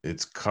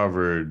 It's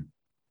covered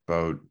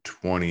about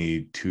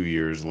 22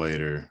 years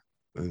later.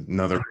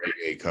 Another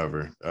reggae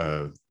cover.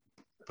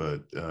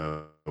 but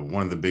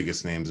one of the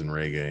biggest names in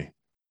reggae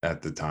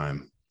at the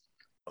time.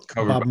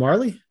 Covered Bob by-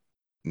 Marley?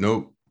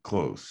 Nope,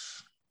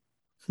 close.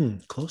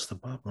 Close to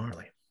Bob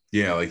Marley.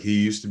 Yeah, like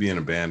he used to be in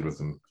a band with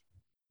him.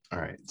 All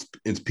right,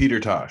 it's Peter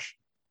Tosh.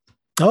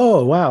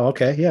 Oh, wow.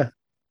 Okay. Yeah.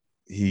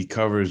 He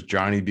covers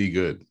Johnny Be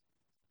Good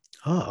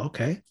Oh,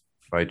 okay.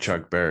 by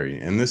Chuck Berry.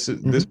 And this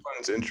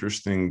one's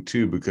interesting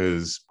too,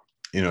 because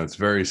it's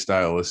very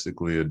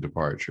stylistically a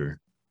departure.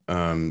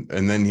 And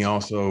then he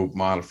also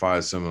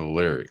modifies some of the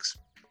lyrics,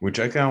 which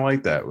I kind of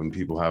like that when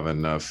people have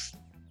enough,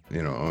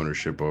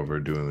 ownership over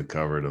doing the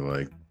cover to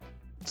like,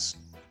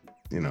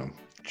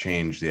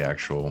 change the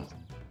actual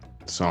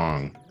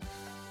song.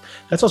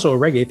 That's also a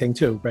reggae thing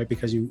too, right?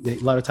 Because a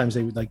lot of times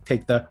they would like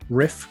take the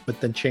riff,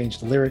 but then change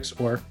the lyrics,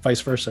 or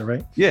vice versa,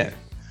 right? Yeah.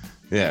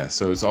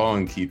 So it's all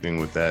in keeping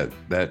with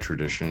that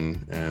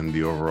tradition and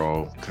the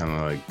overall kind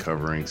of like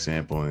covering,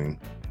 sampling.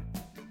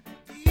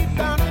 Deep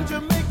down in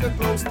Jamaica,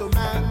 close to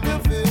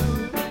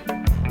Mandeville.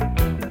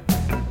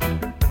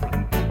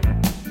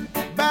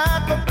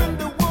 Back up in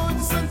the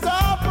woods and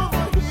top of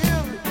a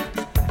hill.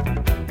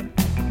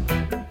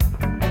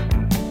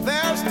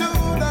 There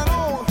stood an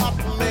old hut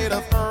made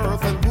of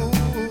earth and wood.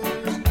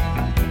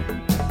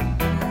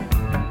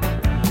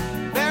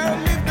 There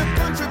lived a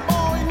country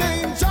boy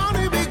named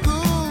Johnny Be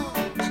Good.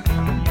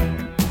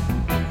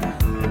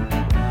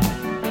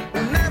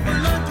 Never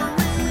learned to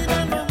read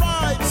and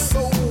write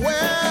so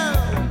well,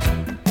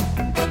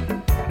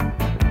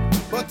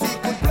 but he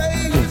could play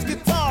his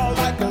guitar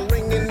like a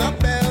ringing a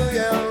bell,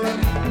 yeah.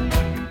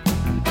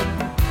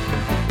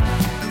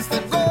 He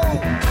said, "Go,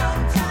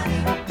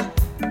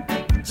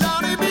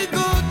 Johnny, be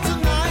good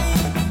tonight."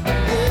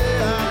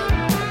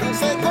 Yeah. He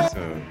said, "Go."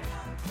 So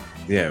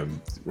yeah,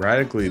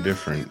 radically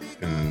different.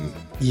 And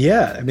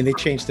Yeah, I mean they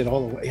changed it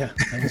all the way. Yeah,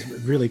 that was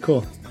really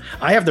cool.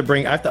 I have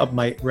to up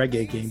my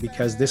reggae game,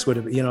 because this would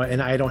have,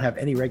 and I don't have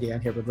any reggae on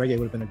here, but reggae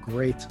would have been a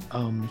great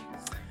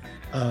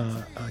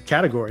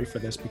category for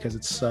this, because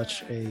it's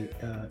such a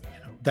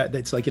that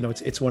it's like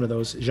it's one of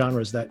those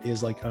genres that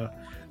is like a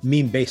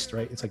meme based,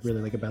 right? It's like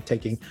really like about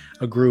taking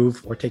a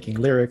groove or taking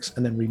lyrics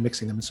and then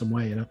remixing them in some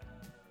way,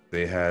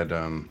 they had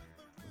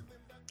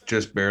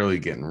just barely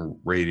getting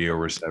radio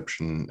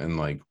reception and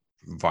like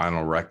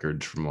vinyl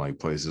records from like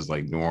places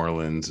like New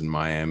Orleans and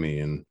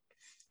Miami and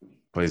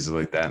places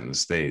like that in the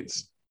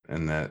States,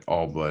 and that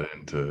all bled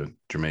into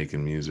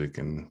Jamaican music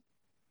and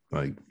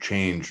like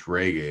changed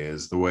reggae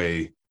as the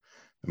way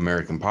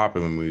American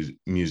popular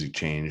music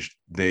changed.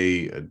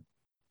 They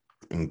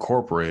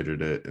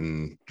incorporated it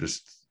and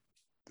just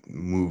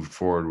moved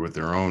forward with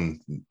their own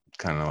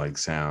kind of like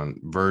sound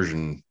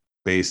version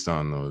based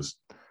on those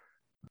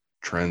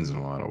trends in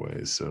a lot of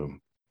ways. So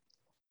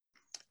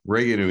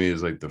reggae to me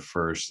is like the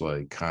first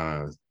like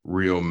kind of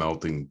real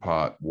melting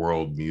pot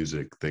world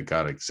music that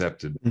got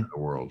accepted in the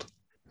world.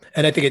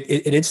 And I think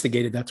it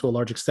instigated that to a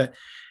large extent.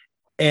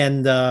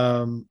 And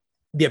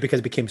because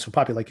it became so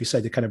popular, like you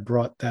said, it kind of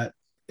brought that,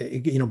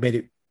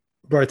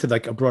 brought it to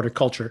like a broader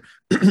culture.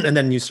 And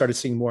then you started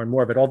seeing more and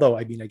more of it. Although,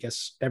 I mean, I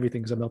guess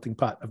everything's a melting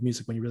pot of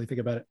music when you really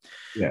think about it.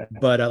 Yeah.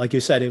 But like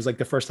you said, it was like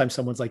the first time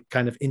someone's like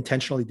kind of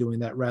intentionally doing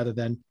that, rather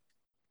than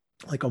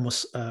like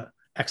almost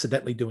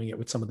accidentally doing it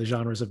with some of the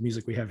genres of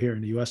music we have here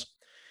in the US.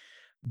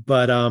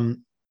 But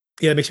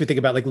it makes me think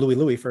about like Louie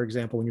Louie, for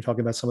example, when you're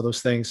talking about some of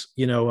those things.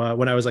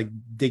 When I was like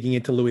digging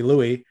into Louie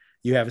Louie,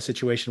 you have a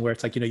situation where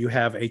it's like, you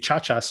have a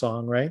cha-cha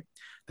song, right?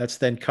 That's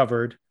then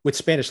covered with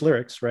Spanish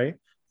lyrics, right?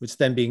 Which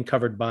then being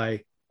covered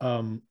by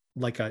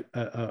like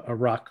a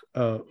rock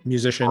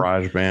musician,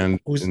 Garage band.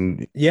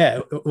 then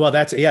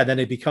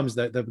it becomes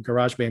the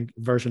garage band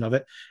version of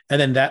it,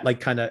 and then that like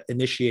kind of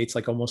initiates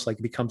like almost like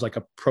becomes like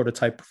a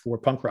prototype for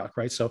punk rock,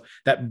 right? So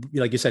that,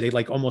 like you said, it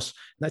like almost,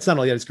 that's not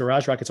only that it's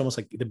garage rock, it's almost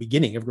like the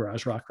beginning of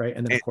garage rock, right?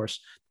 And then of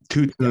course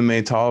Toots and the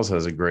Maytals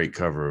has a great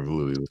cover of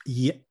Louie Louie.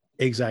 Yeah,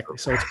 exactly.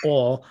 So it's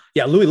all,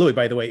 Louie Louie,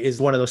 by the way,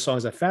 is one of those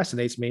songs that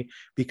fascinates me,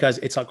 because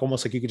it's like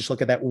almost like you can just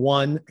look at that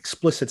one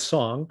explicit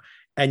song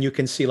and you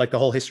can see like the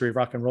whole history of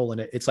rock and roll in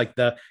it. It's like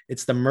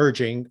it's the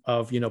merging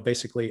of,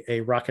 basically a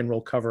rock and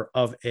roll cover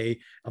of a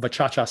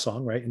cha-cha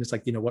song, right? And it's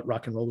like, what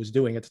rock and roll was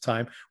doing at the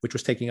time, which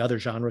was taking other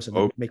genres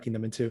and making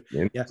them into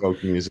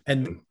folk music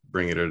and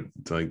bringing it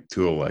like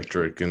to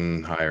electric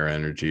and higher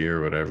energy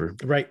or whatever.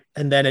 Right.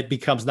 And then it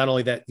becomes, not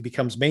only that, it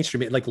becomes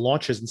mainstream, it like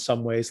launches in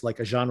some ways like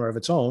a genre of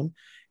its own.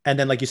 And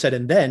then, like you said,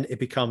 and then it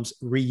becomes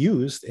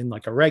reused in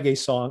like a reggae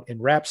song,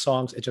 in rap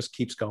songs. It just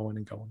keeps going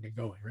and going and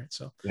going, right?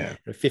 So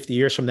 50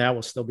 years from now,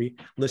 we'll still be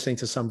listening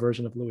to some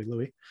version of Louie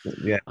Louie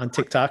on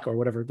TikTok or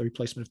whatever the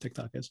replacement of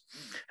TikTok is.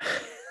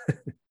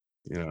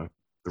 The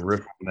riff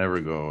will never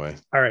go away.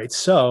 All right.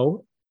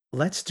 So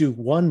let's do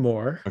one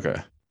more.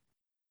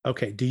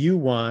 Okay. Do you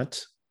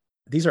want,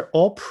 these are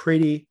all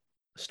pretty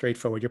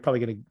straightforward. You're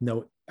probably going to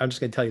know, I'm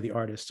just going to tell you the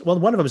artists. Well,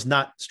 one of them is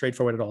not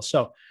straightforward at all.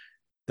 So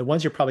the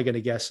ones you're probably going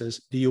to guess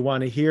is, do you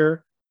want to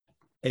hear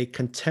a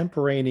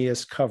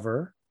contemporaneous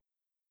cover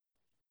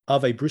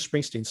of a Bruce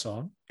Springsteen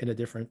song in a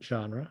different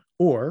genre,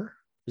 or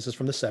this is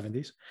from the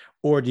 70s,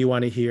 or do you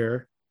want to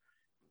hear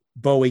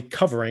Bowie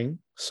covering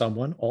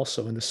someone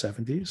also in the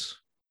 70s?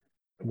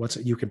 What's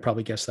it? You can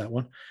probably guess that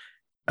one.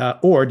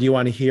 Or do you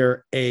want to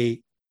hear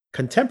a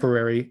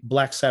contemporary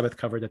Black Sabbath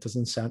cover that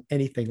doesn't sound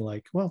anything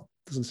like, well,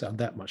 doesn't sound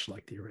that much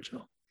like the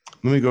original?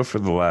 Let me go for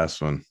the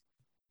last one.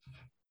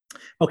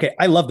 Okay,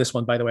 I love this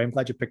one, by the way. I'm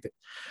glad you picked it.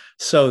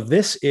 So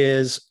this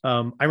is,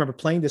 I remember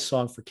playing this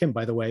song for Kim,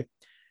 by the way,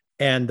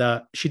 and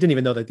she didn't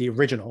even know that the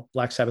original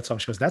Black Sabbath song,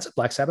 she goes, that's a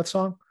Black Sabbath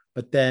song?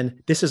 But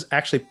then this is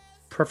actually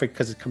perfect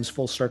because it comes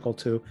full circle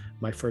to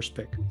my first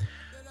pick.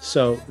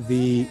 So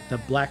the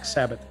Black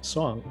Sabbath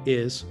song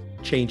is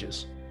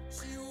Changes,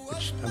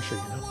 which I'm sure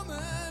you know.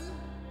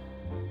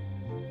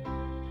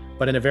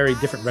 But in a very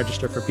different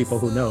register for people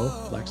who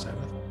know Black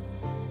Sabbath.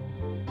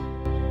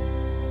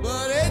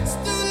 But it's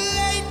too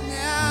late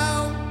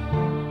now.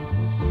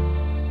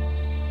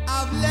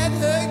 I've let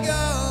her go.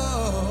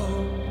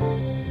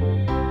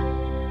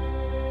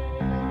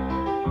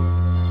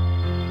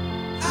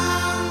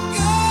 I'm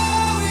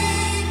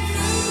going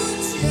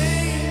through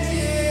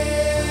changes.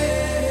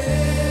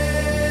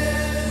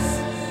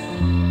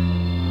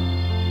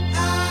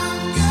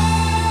 I'm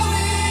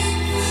going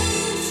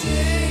through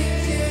changes.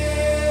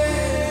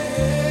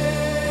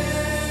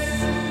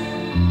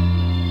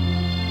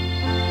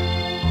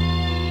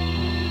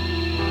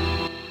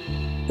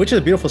 Which is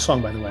a beautiful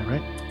song, by the way,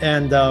 right?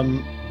 And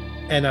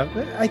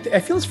I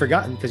feel it's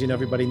forgotten because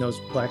everybody knows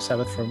Black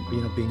Sabbath from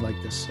being like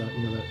this,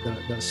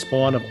 the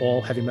spawn of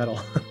all heavy metal,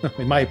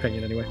 in my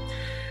opinion, anyway.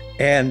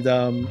 And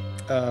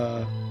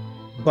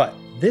but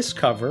this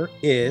cover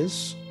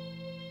is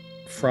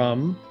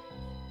from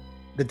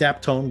the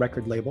Daptone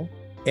record label,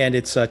 and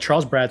it's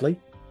Charles Bradley.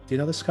 Do you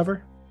know this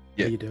cover?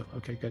 Yeah, you do.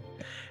 Okay, good.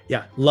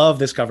 Yeah, love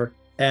this cover.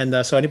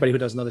 And so anybody who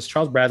doesn't know this,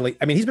 Charles Bradley,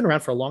 I mean, he's been around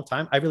for a long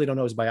time. I really don't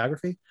know his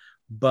biography,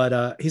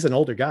 but he's an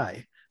older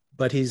guy.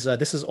 But he's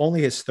this is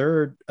only his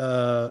third.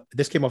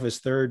 This came off his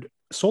third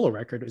solo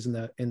record. It was in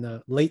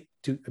the late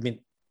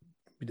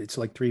it's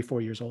like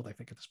 3-4 years old, I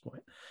think, at this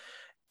point.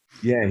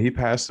 Yeah, he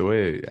passed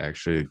away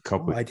actually a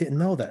couple. Oh, I didn't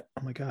know that.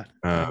 Oh my God,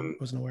 I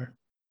wasn't aware.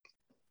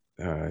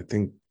 I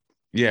think,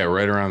 yeah,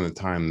 right around the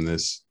time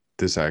this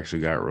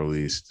actually got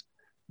released.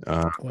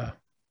 Wow.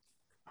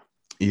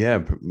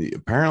 Yeah,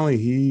 apparently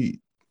he,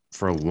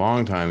 for a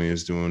long time, he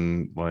was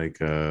doing like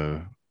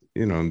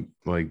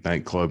like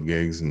nightclub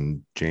gigs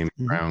and James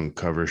Brown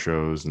cover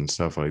shows and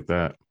stuff like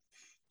that.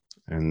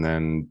 And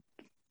then,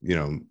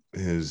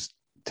 his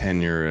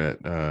tenure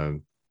at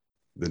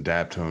the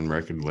Daptone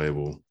record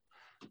label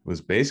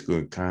was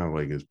basically kind of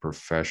like his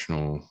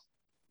professional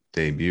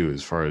debut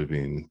as far as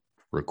being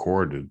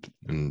recorded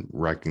and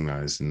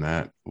recognized in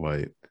that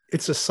light.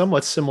 It's a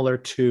somewhat similar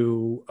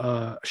to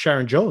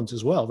Sharon Jones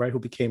as well, right? Who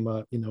became,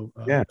 on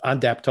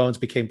Daptones,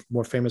 became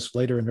more famous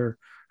later in her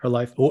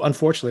life. Who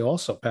unfortunately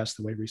also passed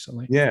away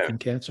recently. Yeah, from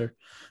cancer.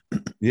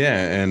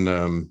 Yeah,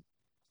 and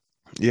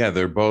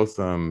they're both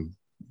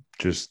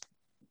just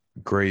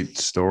great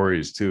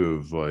stories too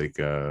of like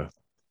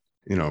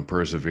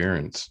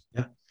perseverance.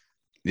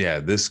 Yeah,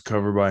 this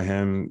cover by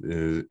him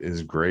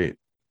is great.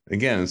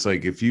 Again, it's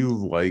like if you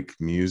like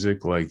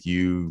music, like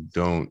you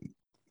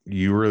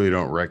really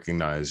don't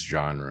recognize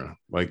genre.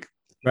 Like,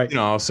 right.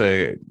 I'll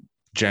say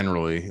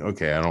generally,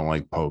 okay, I don't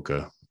like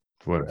polka,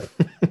 whatever.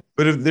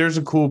 But if there's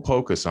a cool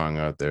polka song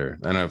out there,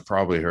 and I've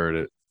probably heard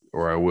it,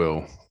 or I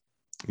will,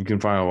 you can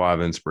find a lot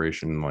of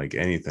inspiration in like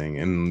anything.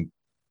 And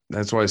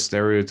that's why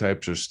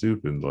stereotypes are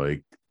stupid.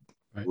 Like,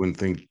 I wouldn't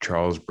think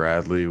Charles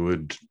Bradley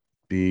would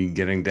be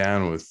getting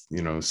down with,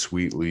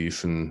 Sweet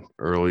Leaf and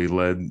early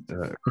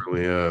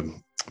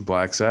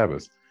Black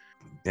Sabbath.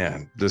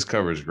 Yeah, this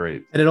cover is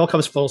great. And it all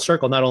comes full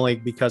circle, not only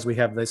because we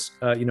have this,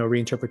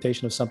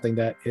 reinterpretation of something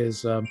that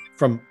is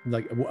from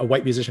like a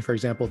white musician, for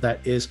example,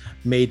 that is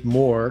made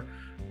more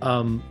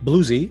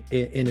bluesy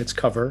in its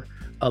cover,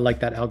 like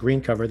that Al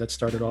Green cover that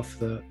started off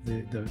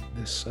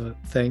this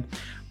thing.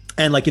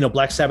 And like,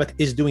 Black Sabbath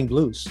is doing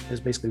blues is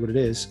basically what it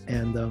is.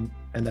 And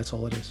that's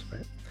all it is,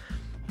 right?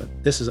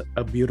 But this is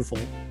a beautiful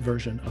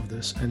version of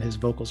this, and his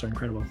vocals are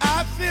incredible.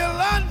 I feel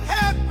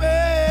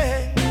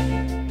unhappy.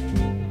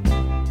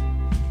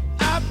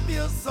 I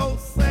feel so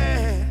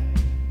sad.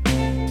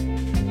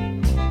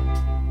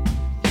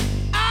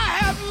 I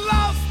have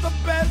lost the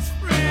best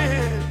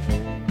friend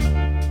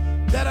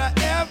that I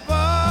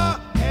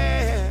ever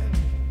had.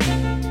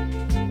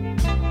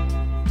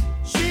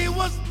 She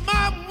was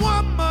my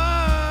woman.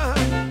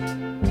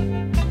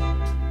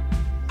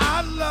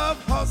 I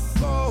love her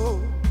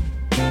so.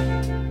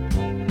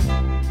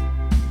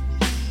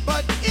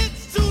 But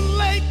it's too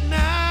late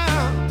now.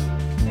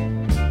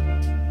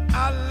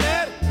 I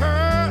let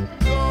her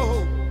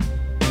go.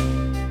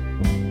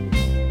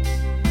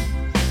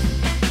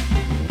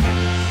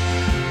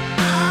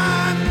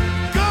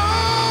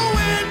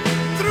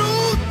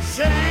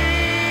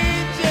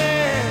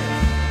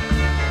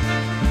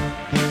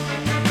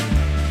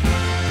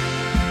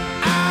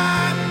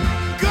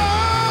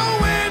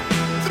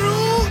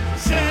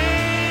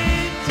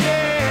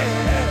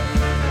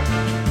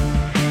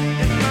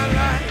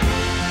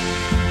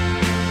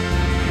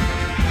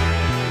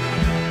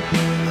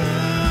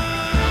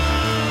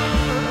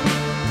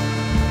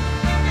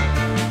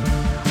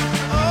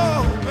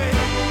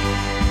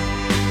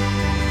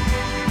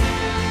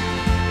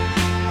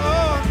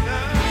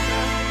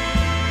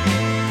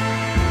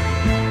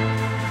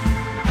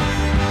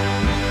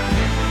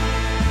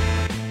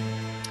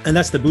 And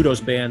that's the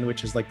Budos band,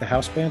 which is like the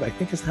house band. I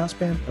think it's the house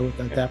band.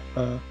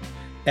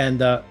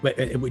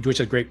 Which is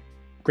a great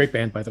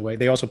band, by the way.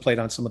 They also played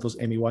on some of those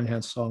Amy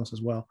Winehouse songs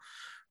as well.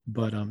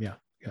 But yeah,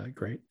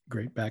 great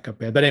backup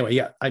band. But anyway,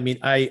 yeah, I mean,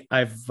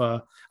 I've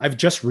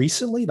just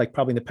recently, like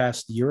probably in the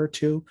past year or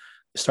two,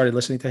 started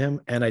listening to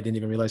him, and I didn't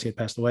even realize he had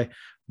passed away.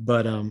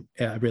 But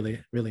yeah, I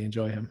really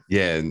enjoy him.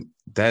 Yeah,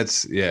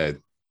 that's a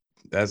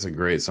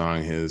great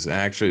song. His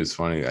actually, it's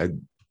funny.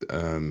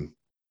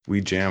 We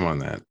jam on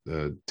that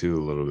too a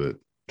little bit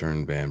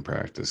during band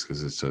practice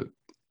because it's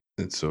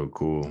so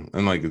cool,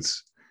 and like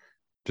it's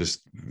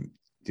just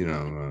they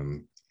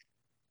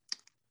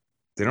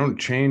don't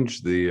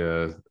change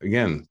the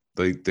again,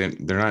 like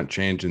they're not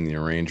changing the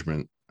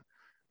arrangement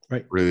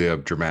right really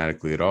up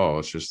dramatically at all.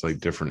 It's just like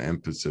different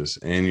emphasis,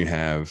 and you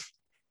have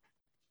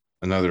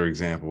another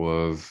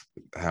example of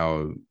how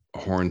a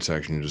horn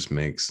section just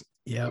makes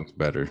things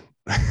better.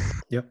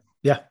 Yep.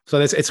 Yeah, so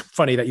it's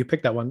funny that you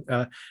picked that one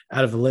out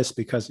of the list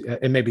because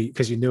it may be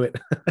because you knew it,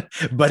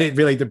 but it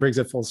really brings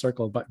it full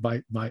circle. But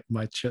my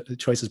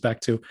choices back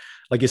to,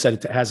 like you said,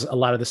 it has a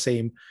lot of the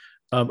same,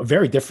 a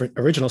very different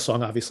original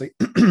song, obviously,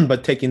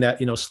 but taking that,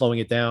 slowing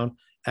it down,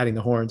 adding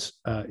the horns,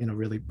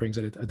 really brings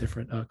it a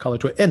different color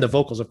to it, and the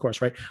vocals, of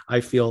course, right?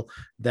 I feel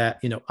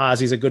that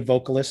Ozzy's a good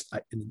vocalist.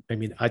 I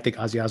mean, I think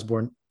Ozzy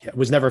Osbourne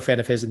was never a fan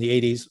of his in the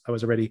 '80s. I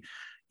was already,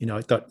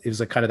 I thought it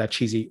was like kind of that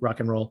cheesy rock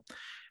and roll.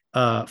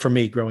 For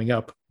me growing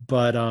up,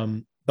 but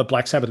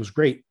Black Sabbath was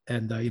great,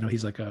 and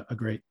he's like a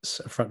great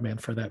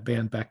frontman for that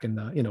band back in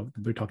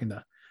we're talking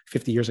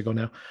 50 years ago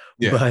now.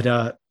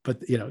 Yeah.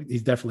 But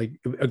he's definitely,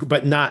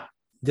 but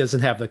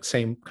doesn't have the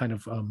same kind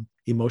of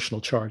emotional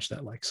charge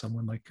that like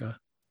someone like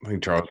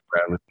Charles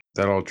Bradley.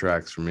 That all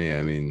tracks for me.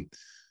 I mean,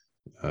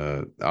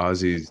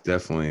 Ozzy's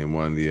definitely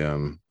one of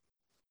the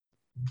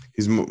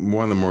he's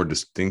one of the more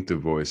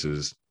distinctive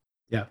voices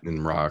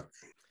in rock.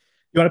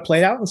 You want to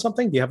play out on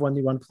something? Do you have one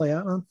you want to play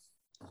out on?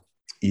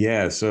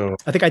 Yeah, so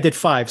I think I did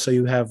 5, so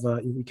you have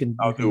you can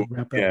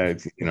wrap up. Yeah,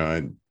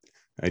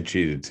 I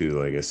cheated too.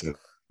 Like I said,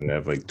 I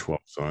have like 12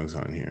 songs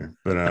on here,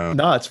 but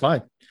no, it's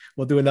fine.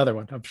 We'll do another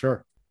one, I'm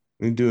sure.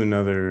 We do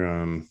another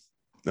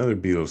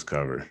Beatles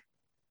cover,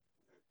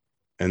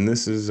 and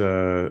this is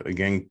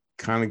again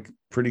kind of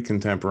pretty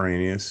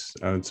contemporaneous,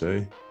 I would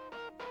say.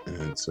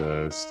 And it's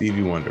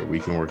Stevie Wonder.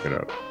 We Can Work It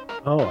Out.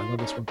 Oh, I love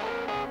this one.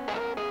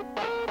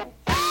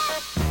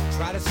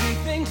 Try to see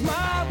things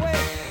my way.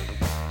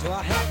 Do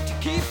I have to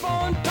keep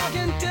on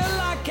talking till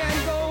I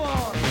can go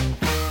on?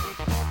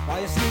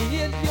 While you see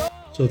it,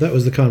 so that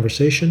was the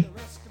conversation.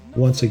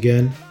 Once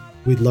again,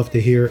 we'd love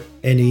to hear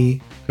any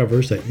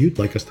covers that you'd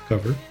like us to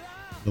cover,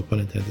 no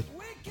pun intended,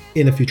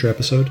 in a future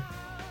episode.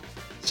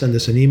 Send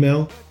us an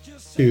email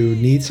to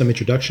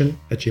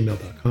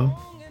needsomeintroduction@gmail.com.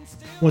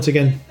 Once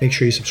again, make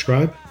sure you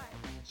subscribe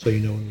so you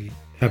know when we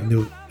have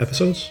new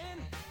episodes.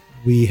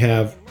 We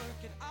have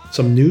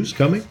some news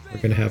coming.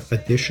 We're going to have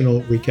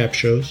additional recap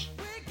shows.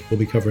 We'll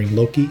be covering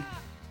Loki.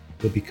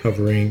 We'll be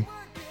covering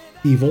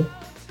Evil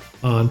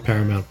on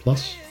Paramount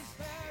Plus.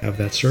 Have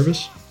that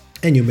service,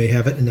 and you may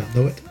have it and not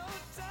know it.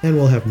 And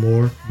we'll have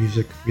more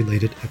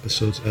music-related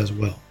episodes as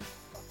well.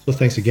 So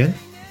thanks again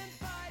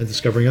for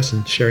discovering us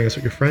and sharing us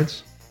with your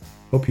friends.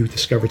 Hope you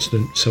discovered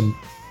some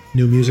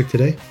new music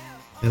today,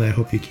 and I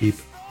hope you keep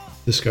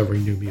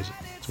discovering new music.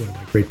 It's one of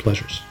my great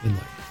pleasures in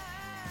life,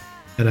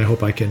 and I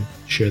hope I can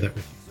share that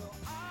with you.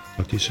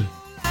 Talk to you soon.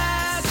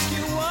 ask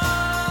you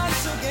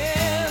once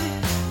again.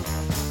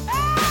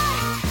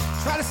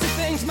 Try to see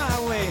things my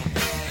way.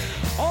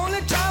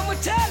 Only time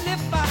will tell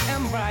if I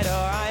am right or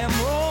I am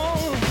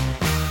wrong.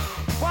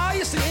 While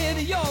you see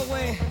it your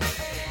way,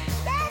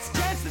 there's a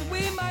chance that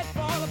we might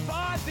fall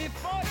apart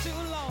before